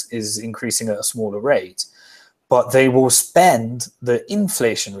is increasing at a smaller rate. But they will spend the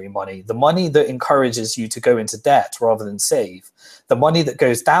inflationary money, the money that encourages you to go into debt rather than save, the money that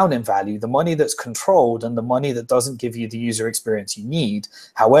goes down in value, the money that's controlled, and the money that doesn't give you the user experience you need.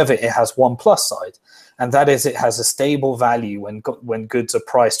 However, it has one plus side, and that is it has a stable value when goods are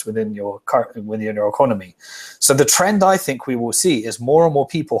priced within your economy. So the trend I think we will see is more and more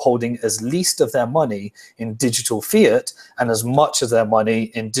people holding as least of their money in digital fiat and as much of their money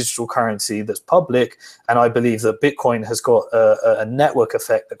in digital currency that's public. And I believe that Bitcoin has got a network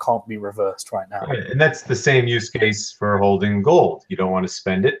effect that can't be reversed right now. Right. And that's the same use case for holding gold. You don't want to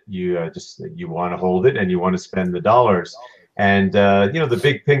spend it. You want to hold it, and you want to spend the dollars. And the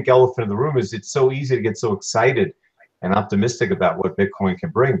big pink elephant in the room is it's so easy to get so excited and optimistic about what Bitcoin can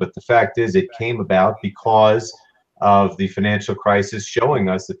bring. But the fact is, it came about because of the financial crisis showing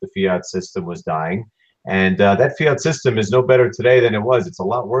us that the fiat system was dying. And that fiat system is no better today than it was. It's a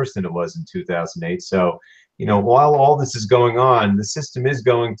lot worse than it was in 2008. So, while all this is going on, the system is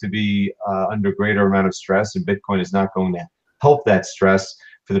going to be under greater amount of stress, and Bitcoin is not going to help that stress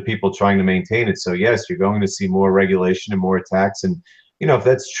for the people trying to maintain it. So yes, you're going to see more regulation and more attacks. And if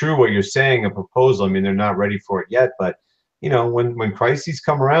that's true what you're saying, a proposal, I mean, they're not ready for it yet, but when crises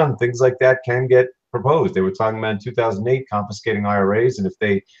come around, things like that can get proposed. They were talking about in 2008 confiscating IRAs, and if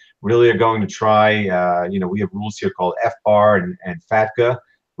they really are going to try, we have rules here called FBAR and FATCA,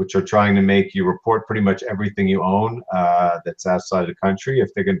 which are trying to make you report pretty much everything you own that's outside of the country. If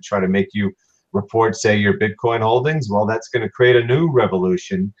they're going to try to make you report, say, your Bitcoin holdings, well, that's going to create a new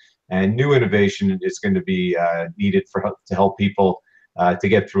revolution, and new innovation is going to be needed to help people to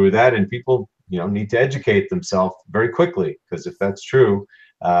get through that. And people, need to educate themselves very quickly, because if that's true,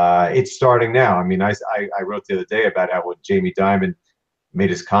 it's starting now. I mean, I wrote the other day about how when Jamie Dimon made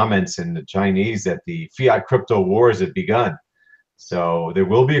his comments in the Chinese that the fiat crypto wars had begun. So there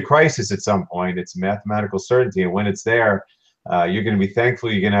will be a crisis at some point. It's mathematical certainty, and when it's there, you're going to be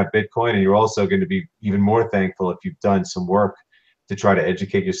thankful you're going to have Bitcoin, and you're also going to be even more thankful if you've done some work to try to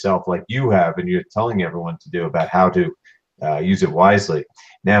educate yourself like you have, and you're telling everyone to do about how to use it wisely.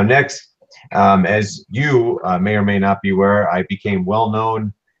 Now, next, as you may or may not be aware, I became well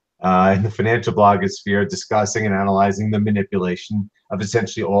known in the financial blogosphere discussing and analyzing the manipulation of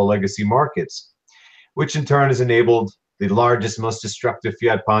essentially all legacy markets, which in turn has enabled the largest, most destructive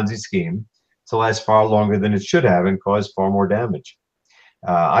fiat Ponzi scheme to last far longer than it should have and cause far more damage.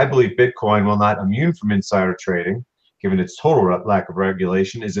 I believe Bitcoin, while not immune from insider trading, given its total lack of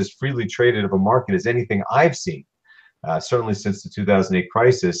regulation, is as freely traded of a market as anything I've seen, certainly since the 2008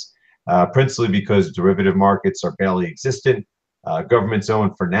 crisis, principally because derivative markets are barely existent. Governments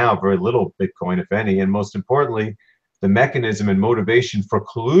own, for now, very little Bitcoin, if any, and most importantly, the mechanism and motivation for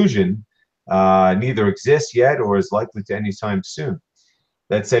collusion neither exists yet or is likely to anytime soon.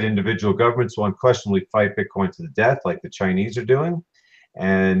 That said, individual governments will unquestionably fight Bitcoin to the death, like the Chinese are doing.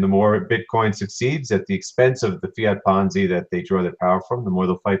 And the more Bitcoin succeeds at the expense of the fiat Ponzi that they draw their power from, the more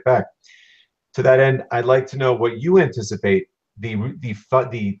they'll fight back. To that end, I'd like to know what you anticipate the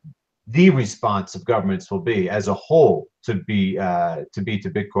response of governments will be as a whole to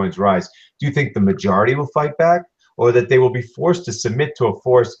Bitcoin's rise. Do you think the majority will fight back, or that they will be forced to submit to a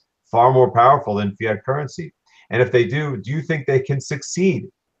force far more powerful than fiat currency? And if they do you think they can succeed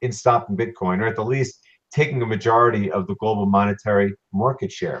in stopping Bitcoin, or at the least taking a majority of the global monetary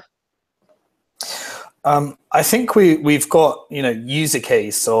market share? I think we've got user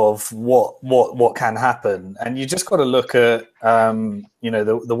case of what can happen, and you just got to look at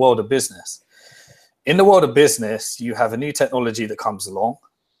the world of business. In the world of business, you have a new technology that comes along,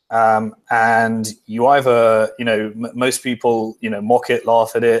 and you either most people mock it,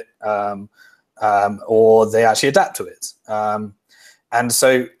 laugh at it, or they actually adapt to it. And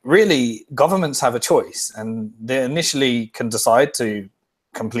so really governments have a choice, and they initially can decide to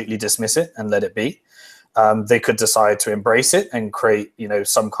completely dismiss it and let it be. They could decide to embrace it and create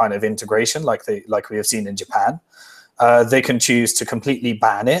some kind of integration like we have seen in Japan. They can choose to completely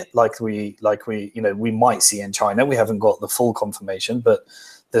ban it like we might see in China. We haven't got the full confirmation, but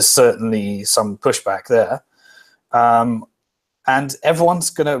there's certainly some pushback there. And everyone's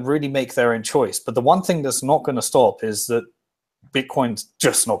going to really make their own choice. But the one thing that's not going to stop is that Bitcoin's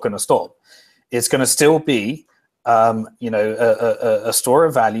just not going to stop. It's going to still be, a store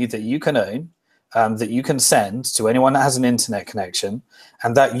of value that you can own, that you can send to anyone that has an internet connection.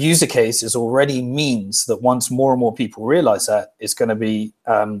 And that user case is already means that once more and more people realize that, it's going to be,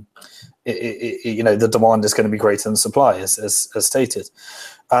 the demand is going to be greater than supply, as stated.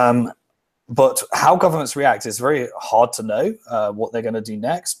 But how governments react is very hard to know what they're going to do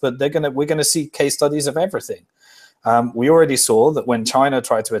next. But we're going to see case studies of everything. We already saw that when China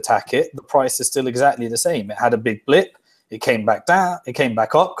tried to attack it, the price is still exactly the same. It had a big blip. It came back down. It came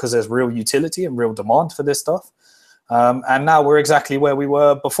back up because there's real utility and real demand for this stuff. And now we're exactly where we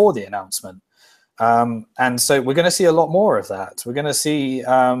were before the announcement. And so we're going to see a lot more of that. We're going to see,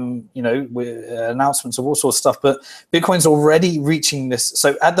 announcements of all sorts of stuff. But Bitcoin's already reaching this.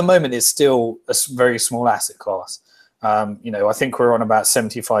 So at the moment, it's still a very small asset class. I think we're on about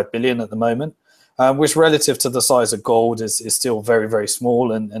 75 billion at the moment, which relative to the size of gold is still very, very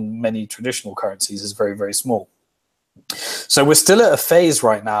small, and many traditional currencies is very, very small. So we're still at a phase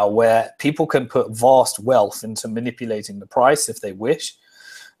right now where people can put vast wealth into manipulating the price if they wish.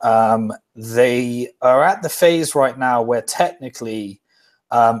 They are at the phase right now where technically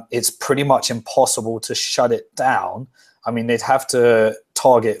it's pretty much impossible to shut it down. I mean, they'd have to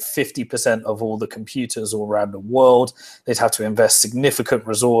target 50% of all the computers all around the world. They'd have to invest significant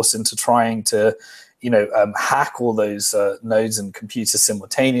resource into trying to, hack all those nodes and computers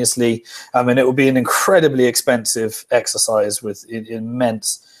simultaneously. And it will be an incredibly expensive exercise with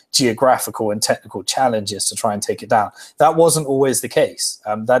immense geographical and technical challenges to try and take it down. That wasn't always the case.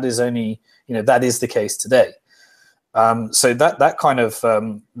 That is the case today. So that kind of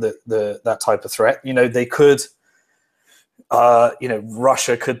that type of threat, they could.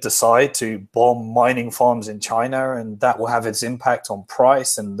 Russia could decide to bomb mining farms in China, and that will have its impact on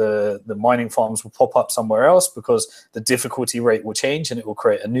price, and the mining farms will pop up somewhere else because the difficulty rate will change, and it will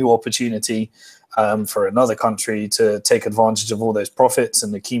create a new opportunity for another country to take advantage of all those profits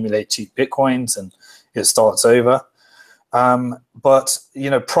and accumulate cheap Bitcoins, and it starts over. But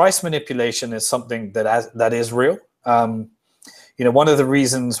price manipulation is something that is real. One of the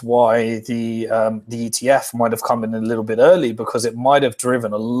reasons why the ETF might have come in a little bit early, because it might have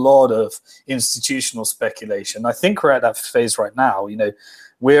driven a lot of institutional speculation. I think we're at that phase right now.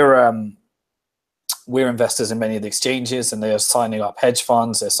 We're investors in many of the exchanges, and they are signing up hedge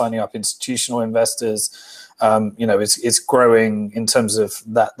funds. They're signing up institutional investors. It's growing in terms of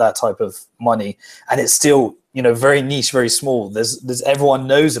that type of money, and it's still very niche, very small. There's everyone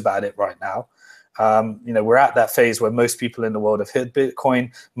knows about it right now. We're at that phase where most people in the world have hit Bitcoin.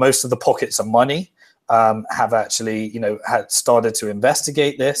 Most of the pockets of money have actually, had started to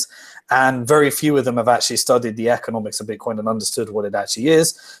investigate this, and very few of them have actually studied the economics of Bitcoin and understood what it actually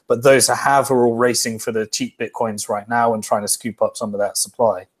is. But those who have are all racing for the cheap Bitcoins right now and trying to scoop up some of that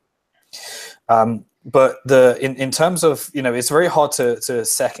supply. But in terms of, it's very hard to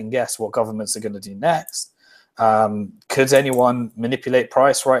second guess what governments are going to do next. Could anyone manipulate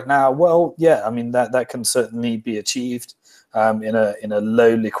price right now? Well, yeah, I mean, that can certainly be achieved in a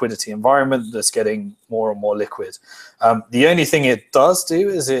low liquidity environment that's getting more and more liquid. The only thing it does do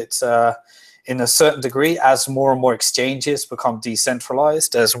is it, in a certain degree, as more and more exchanges become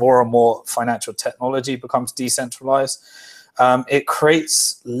decentralized, as more and more financial technology becomes decentralized, it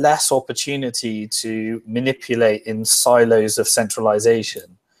creates less opportunity to manipulate in silos of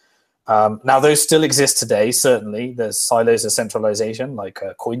centralization. Now, those still exist today, certainly. There's silos of centralization, like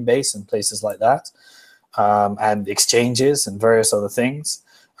Coinbase and places like that, and exchanges and various other things.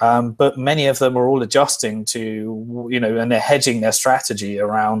 But many of them are all adjusting to, and they're hedging their strategy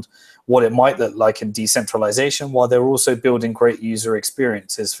around what it might look like in decentralization, while they're also building great user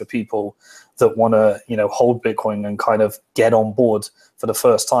experiences for people that want to, hold Bitcoin and kind of get on board for the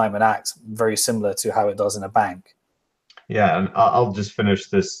first time and act very similar to how it does in a bank. Yeah, and I'll just finish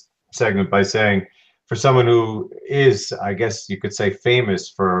this segment by saying, for someone who is, I guess you could say, famous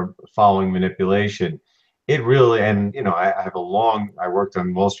for following manipulation, it really, and I worked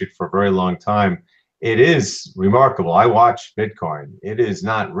on Wall Street for a very long time. It is remarkable. I watch Bitcoin. It is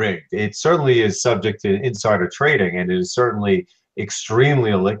not rigged. It certainly is subject to insider trading, and it is certainly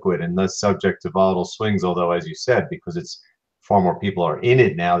extremely illiquid and thus subject to volatile swings. Although, as you said, because it's far more people are in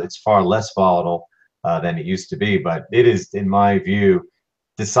it now, it's far less volatile than it used to be. But it is, in my view,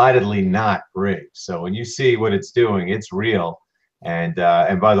 decidedly not rigged. So when you see what it's doing, it's real. And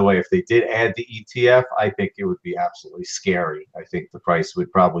by the way, if they did add the ETF, I think it would be absolutely scary. I think the price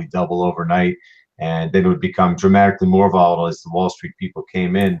would probably double overnight, and then it would become dramatically more volatile as the Wall Street people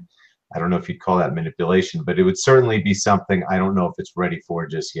came in. I don't know if you'd call that manipulation, but it would certainly be something I don't know if it's ready for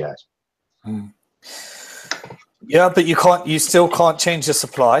just yet. Yeah, but you still can't change the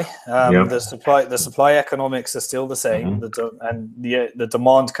supply. Yep. The supply economics are still the same. The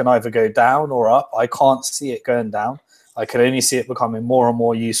demand can either go down or up. I can't see it going down. I can only see it becoming more and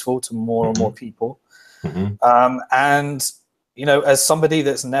more useful to more and more people. And as somebody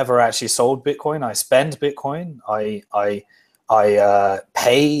that's never actually sold Bitcoin, I spend Bitcoin. I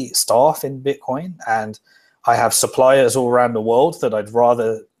pay staff in Bitcoin, and I have suppliers all around the world that I'd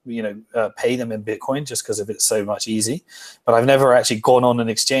rather pay them in Bitcoin just because of it's so much easy. But I've never actually gone on an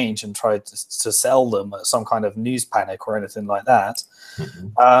exchange and tried to sell them at some kind of news panic or anything like that.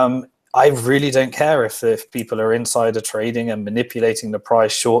 I really don't care if people are insider trading and manipulating the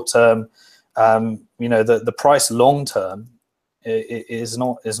price short term. The price long term is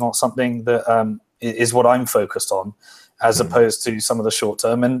not something that is what I'm focused on, as opposed to some of the short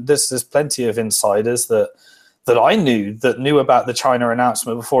term. And there's plenty of insiders that I knew about the China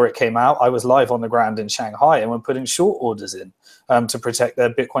announcement before it came out. I was live on the ground in Shanghai, and we're putting short orders in to protect their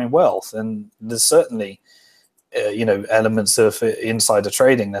Bitcoin wealth. And there's certainly elements of insider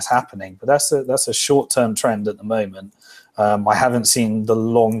trading that's happening, but that's a short-term trend at the moment. I haven't seen the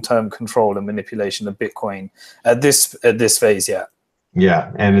long-term control and manipulation of Bitcoin at this phase yet.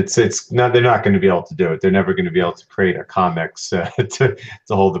 Yeah, and it's not, they're not going to be able to do it. They're never going to be able to create a COMEX to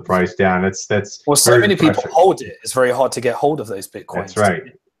hold the price down. That's well, so many people hold it. It's very hard to get hold of those Bitcoins. That's right.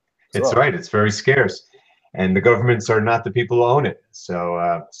 It's right. It's very scarce, and the governments are not the people who own it.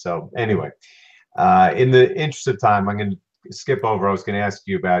 So anyway, in the interest of time, I'm going to skip over. I was going to ask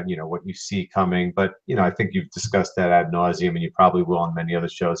you about what you see coming, but I think you've discussed that ad nauseum, and you probably will on many other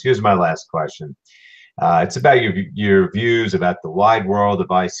shows. Here's my last question. It's about your views about the wide world of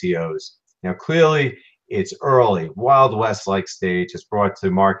ICOs. Now, clearly, it's early, Wild West-like stage has brought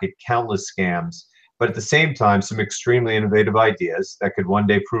to market countless scams, but at the same time, some extremely innovative ideas that could one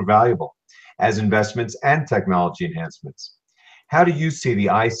day prove valuable as investments and technology enhancements. How do you see the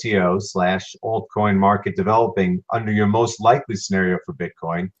ICO/altcoin market developing under your most likely scenario for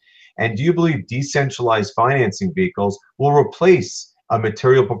Bitcoin? And do you believe decentralized financing vehicles will replace a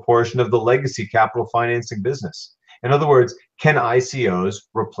material proportion of the legacy capital financing business? In other words, can ICOs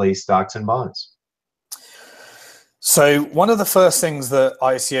replace stocks and bonds? So one of the first things that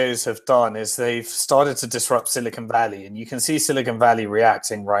ICOs have done is they've started to disrupt Silicon Valley, and you can see Silicon Valley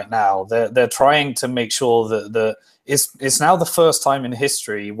reacting right now. They're trying to make sure that it's now the first time in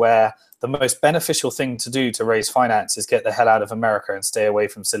history where the most beneficial thing to do to raise finance is get the hell out of America and stay away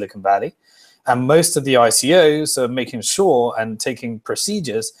from Silicon Valley. And most of the ICOs are making sure and taking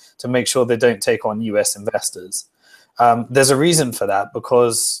procedures to make sure they don't take on US investors. There's a reason for that,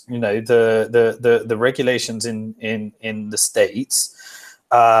 because the regulations in the states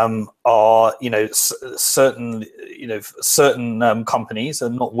are certain companies are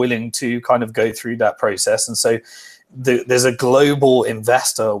not willing to kind of go through that process, and so there's a global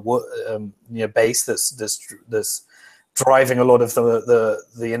investor base that's driving a lot of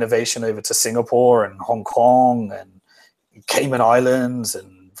the innovation over to Singapore and Hong Kong and Cayman Islands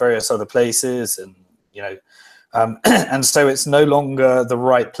and various other places, and and so it's no longer the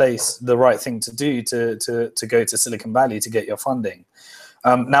right place, the right thing to do to go to Silicon Valley to get your funding.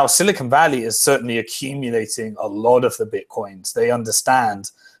 Now, Silicon Valley is certainly accumulating a lot of the Bitcoins. They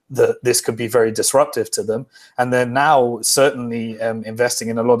understand that this could be very disruptive to them, and they're now certainly investing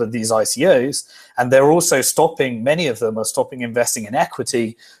in a lot of these ICOs, and they're also stopping, many of them are stopping investing in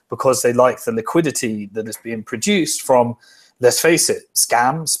equity because they like the liquidity that is being produced from, let's face it,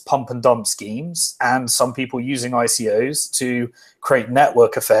 scams, pump and dump schemes, and some people using ICOs to create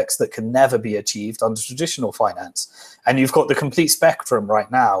network effects that can never be achieved under traditional finance. And you've got the complete spectrum right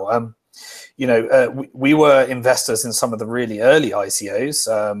now. We were investors in some of the really early ICOs.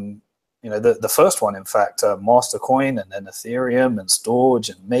 The first one, in fact, Mastercoin, and then Ethereum and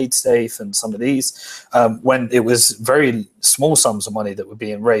Storj and MaidSafe and some of these, when it was very small sums of money that were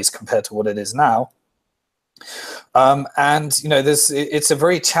being raised compared to what it is now. It's a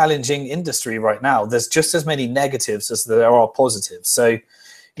very challenging industry right now. There's just as many negatives as there are positives. So,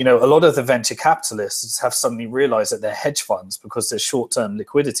 a lot of the venture capitalists have suddenly realized that they're hedge funds because there's short-term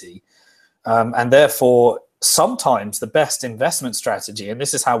liquidity. And therefore, sometimes the best investment strategy, and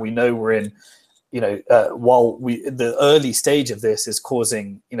this is how we know we're in, while the early stage of this is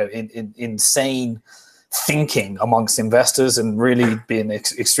causing, insane thinking amongst investors and really being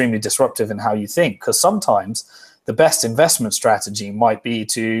extremely disruptive in how you think. Because sometimes the best investment strategy might be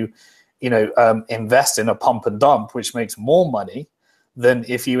to, invest in a pump and dump, which makes more money than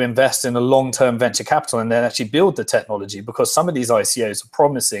if you invest in a long-term venture capital and then actually build the technology, because some of these ICOs are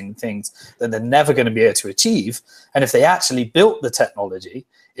promising things that they're never going to be able to achieve. And if they actually built the technology,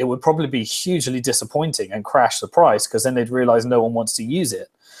 it would probably be hugely disappointing and crash the price, because then they'd realize no one wants to use it.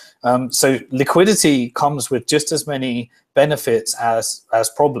 So liquidity comes with just as many benefits as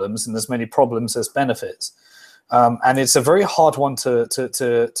problems, and as many problems as benefits. And it's a very hard one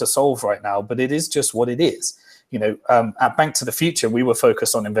to solve right now, but it is just what it is. At Bank to the Future, we were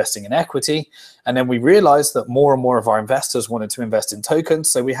focused on investing in equity, and then we realized that more and more of our investors wanted to invest in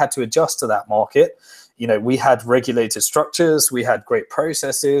tokens, so we had to adjust to that market. We had regulated structures, we had great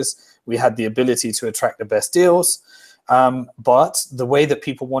processes, we had the ability to attract the best deals, but the way that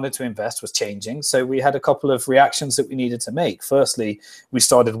people wanted to invest was changing, so we had a couple of reactions that we needed to make. Firstly, we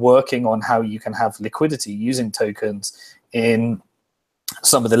started working on how you can have liquidity using tokens in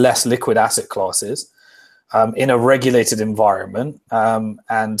some of the less liquid asset classes, in a regulated environment,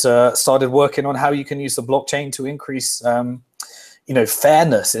 and started working on how you can use the blockchain to increase,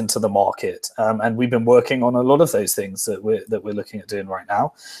 fairness into the market. And we've been working on a lot of those things that we're looking at doing right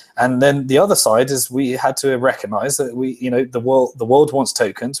now. And then the other side is we had to recognize that the world wants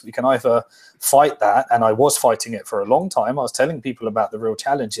tokens. We can either fight that, and I was fighting it for a long time. I was telling people about the real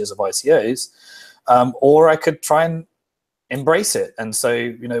challenges of ICOs, or I could try and embrace it. And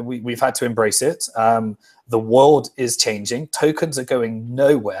so, we've had to embrace it. The world is changing. Tokens are going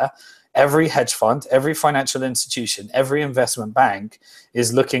nowhere. Every hedge fund, every financial institution, every investment bank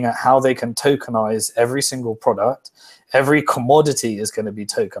is looking at how they can tokenize every single product. Every commodity is going to be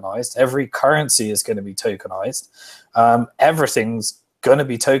tokenized. Every currency is going to be tokenized. Everything's going to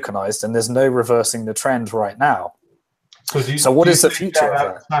be tokenized, and there's no reversing the trend right now. So what is the future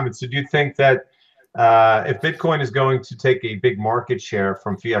of that? Simon, so do you think that if Bitcoin is going to take a big market share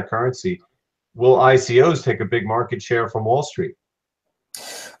from fiat currency, will ICOs take a big market share from Wall Street?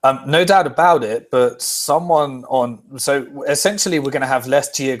 No doubt about it, but so essentially we're going to have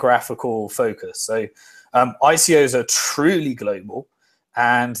less geographical focus. So ICOs are truly global,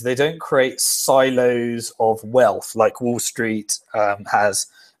 and they don't create silos of wealth like Wall Street has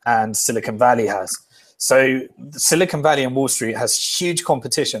and Silicon Valley has. So Silicon Valley and Wall Street has huge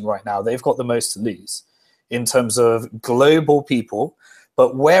competition right now. They've got the most to lose in terms of global people.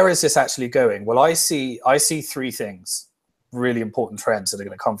 But where is this actually going? Well, I see three things, really important trends that are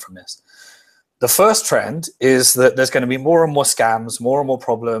going to come from this. The first trend is that there's going to be more and more scams, more and more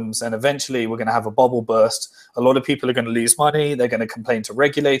problems, and eventually we're going to have a bubble burst. A lot of people are going to lose money. They're going to complain to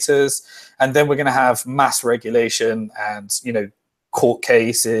regulators, and then we're going to have mass regulation and, court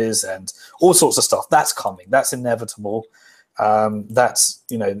cases and all sorts of stuff. That's coming. That's inevitable. That's,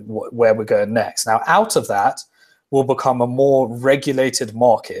 where we're going next. Now, out of that will become a more regulated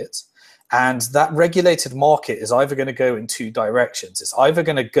market. And that regulated market is either going to go in two directions. It's either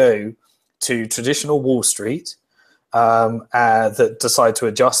going to go to traditional Wall Street that decide to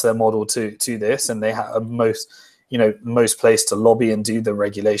adjust their model to this, and they have most place to lobby and do the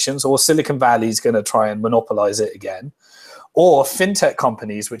regulations, or Silicon Valley is going to try and monopolize it again. Or fintech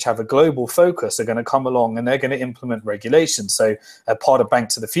companies, which have a global focus, are going to come along and they're going to implement regulations. So as part of Bank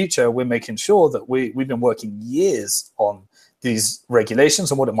to the Future, we're making sure that we've been working years on these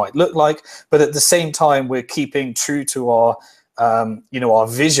regulations and what it might look like. But at the same time, we're keeping true to our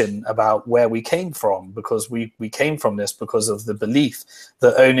vision about where we came from, because we came from this because of the belief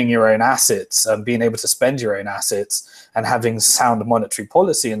that owning your own assets and being able to spend your own assets and having sound monetary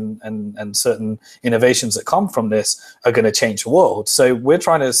policy and certain innovations that come from this are going to change the world. So we're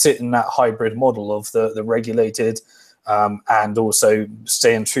trying to sit in that hybrid model of the regulated and also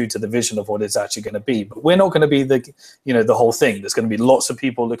staying true to the vision of what it's actually going to be. But we're not going to be the whole thing. There's going to be lots of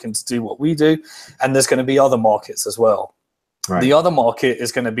people looking to do what we do, and there's going to be other markets as well. Right. The other market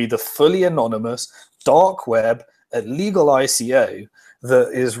is going to be the fully anonymous, dark web, illegal ICO that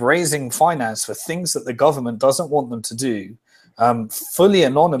is raising finance for things that the government doesn't want them to do, fully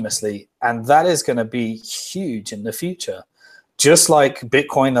anonymously, and that is going to be huge in the future. Just like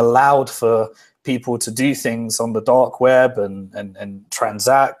Bitcoin allowed for people to do things on the dark web and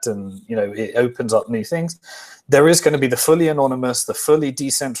transact, and it opens up new things. There is going to be the fully anonymous, the fully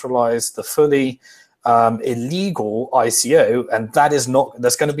decentralized, the fully illegal ICO, and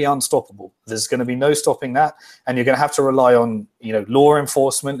that's going to be unstoppable. There's going to be no stopping that, and you're going to have to rely on law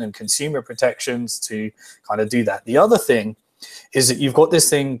enforcement and consumer protections to kind of do that. The other thing is that you've got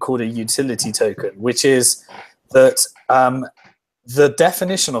this thing called a utility token, which is that the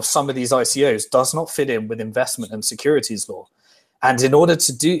definition of some of these ICOs does not fit in with investment and securities law. And in order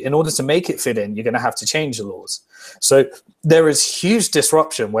to make it fit in, you're going to have to change the laws. So there is huge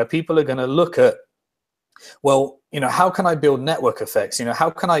disruption where people are going to look at, well, how can I build network effects?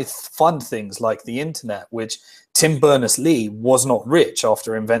 How can I fund things like the internet, which Tim Berners-Lee was not rich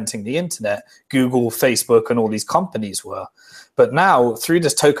after inventing the internet. Google, Facebook, and all these companies were. But now, through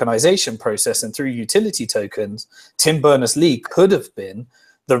this tokenization process and through utility tokens, Tim Berners-Lee could have been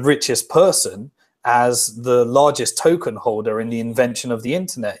the richest person as the largest token holder in the invention of the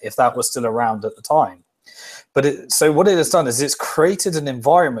internet, if that was still around at the time. But so what it has done is it's created an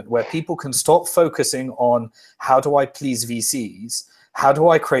environment where people can stop focusing on how do I please VCs, how do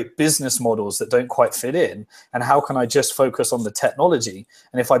I create business models that don't quite fit in, and how can I just focus on the technology?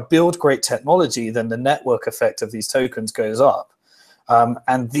 And if I build great technology, then the network effect of these tokens goes up.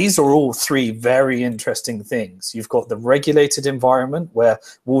 And these are all three very interesting things. You've got the regulated environment where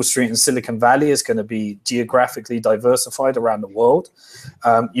Wall Street and Silicon Valley is going to be geographically diversified around the world.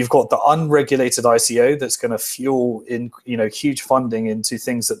 You've got the unregulated ICO that's going to fuel huge funding into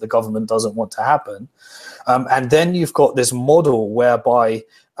things that the government doesn't want to happen. And then you've got this model whereby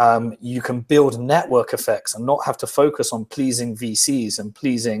you can build network effects and not have to focus on pleasing VCs and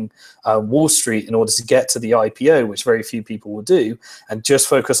pleasing Wall Street in order to get to the IPO, which very few people will do, and just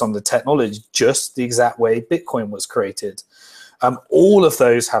focus on the technology, just the exact way Bitcoin was created. All of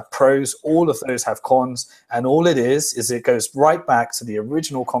those have pros, all of those have cons, and all it is it goes right back to the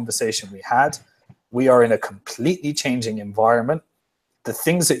original conversation we had. We are in a completely changing environment. The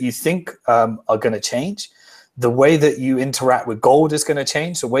things that you think are going to change. The way that you interact with gold is going to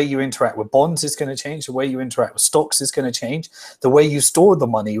change. The way you interact with bonds is going to change. The way you interact with stocks is going to change. The way you store the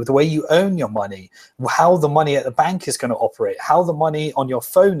money, the way you own your money, how the money at the bank is going to operate, how the money on your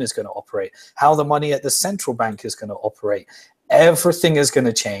phone is going to operate, how the money at the central bank is going to operate. Everything is going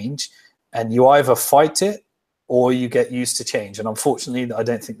to change, and you either fight it or you get used to change. And unfortunately, I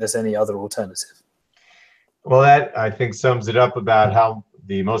don't think there's any other alternative. Well, that I think sums it up about how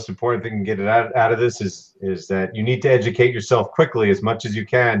the most important thing to get it out of this is that you need to educate yourself quickly as much as you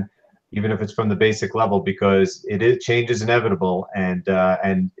can, even if it's from the basic level, because change is inevitable, and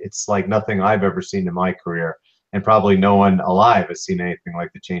it's like nothing I've ever seen in my career, and probably no one alive has seen anything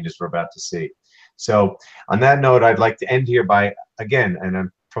like the changes we're about to see. So on that note, I'd like to end here by, again, and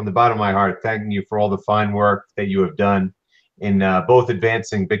I'm from the bottom of my heart, thanking you for all the fine work that you have done in both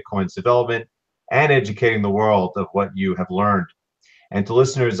advancing Bitcoin's development and educating the world of what you have learned. And to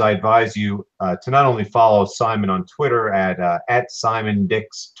listeners, I advise you to not only follow Simon on Twitter at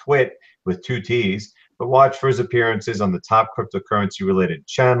SimonDixTwit with 2 T's, but watch for his appearances on the top cryptocurrency-related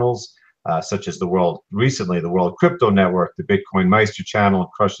channels, such as the World Crypto Network, the Bitcoin Meister channel, and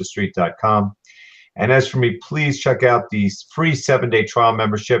CrushTheStreet.com. And as for me, please check out the free 7-day trial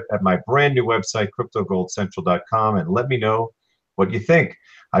membership at my brand new website, CryptoGoldCentral.com, and let me know what you think.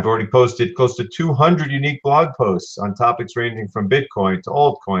 I've already posted close to 200 unique blog posts on topics ranging from Bitcoin to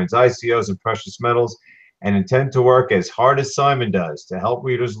altcoins, ICOs, and precious metals, and intend to work as hard as Simon does to help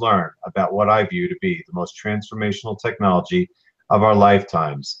readers learn about what I view to be the most transformational technology of our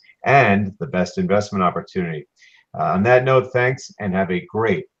lifetimes and the best investment opportunity. On that note, thanks, and have a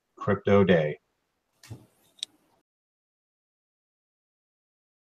great crypto day.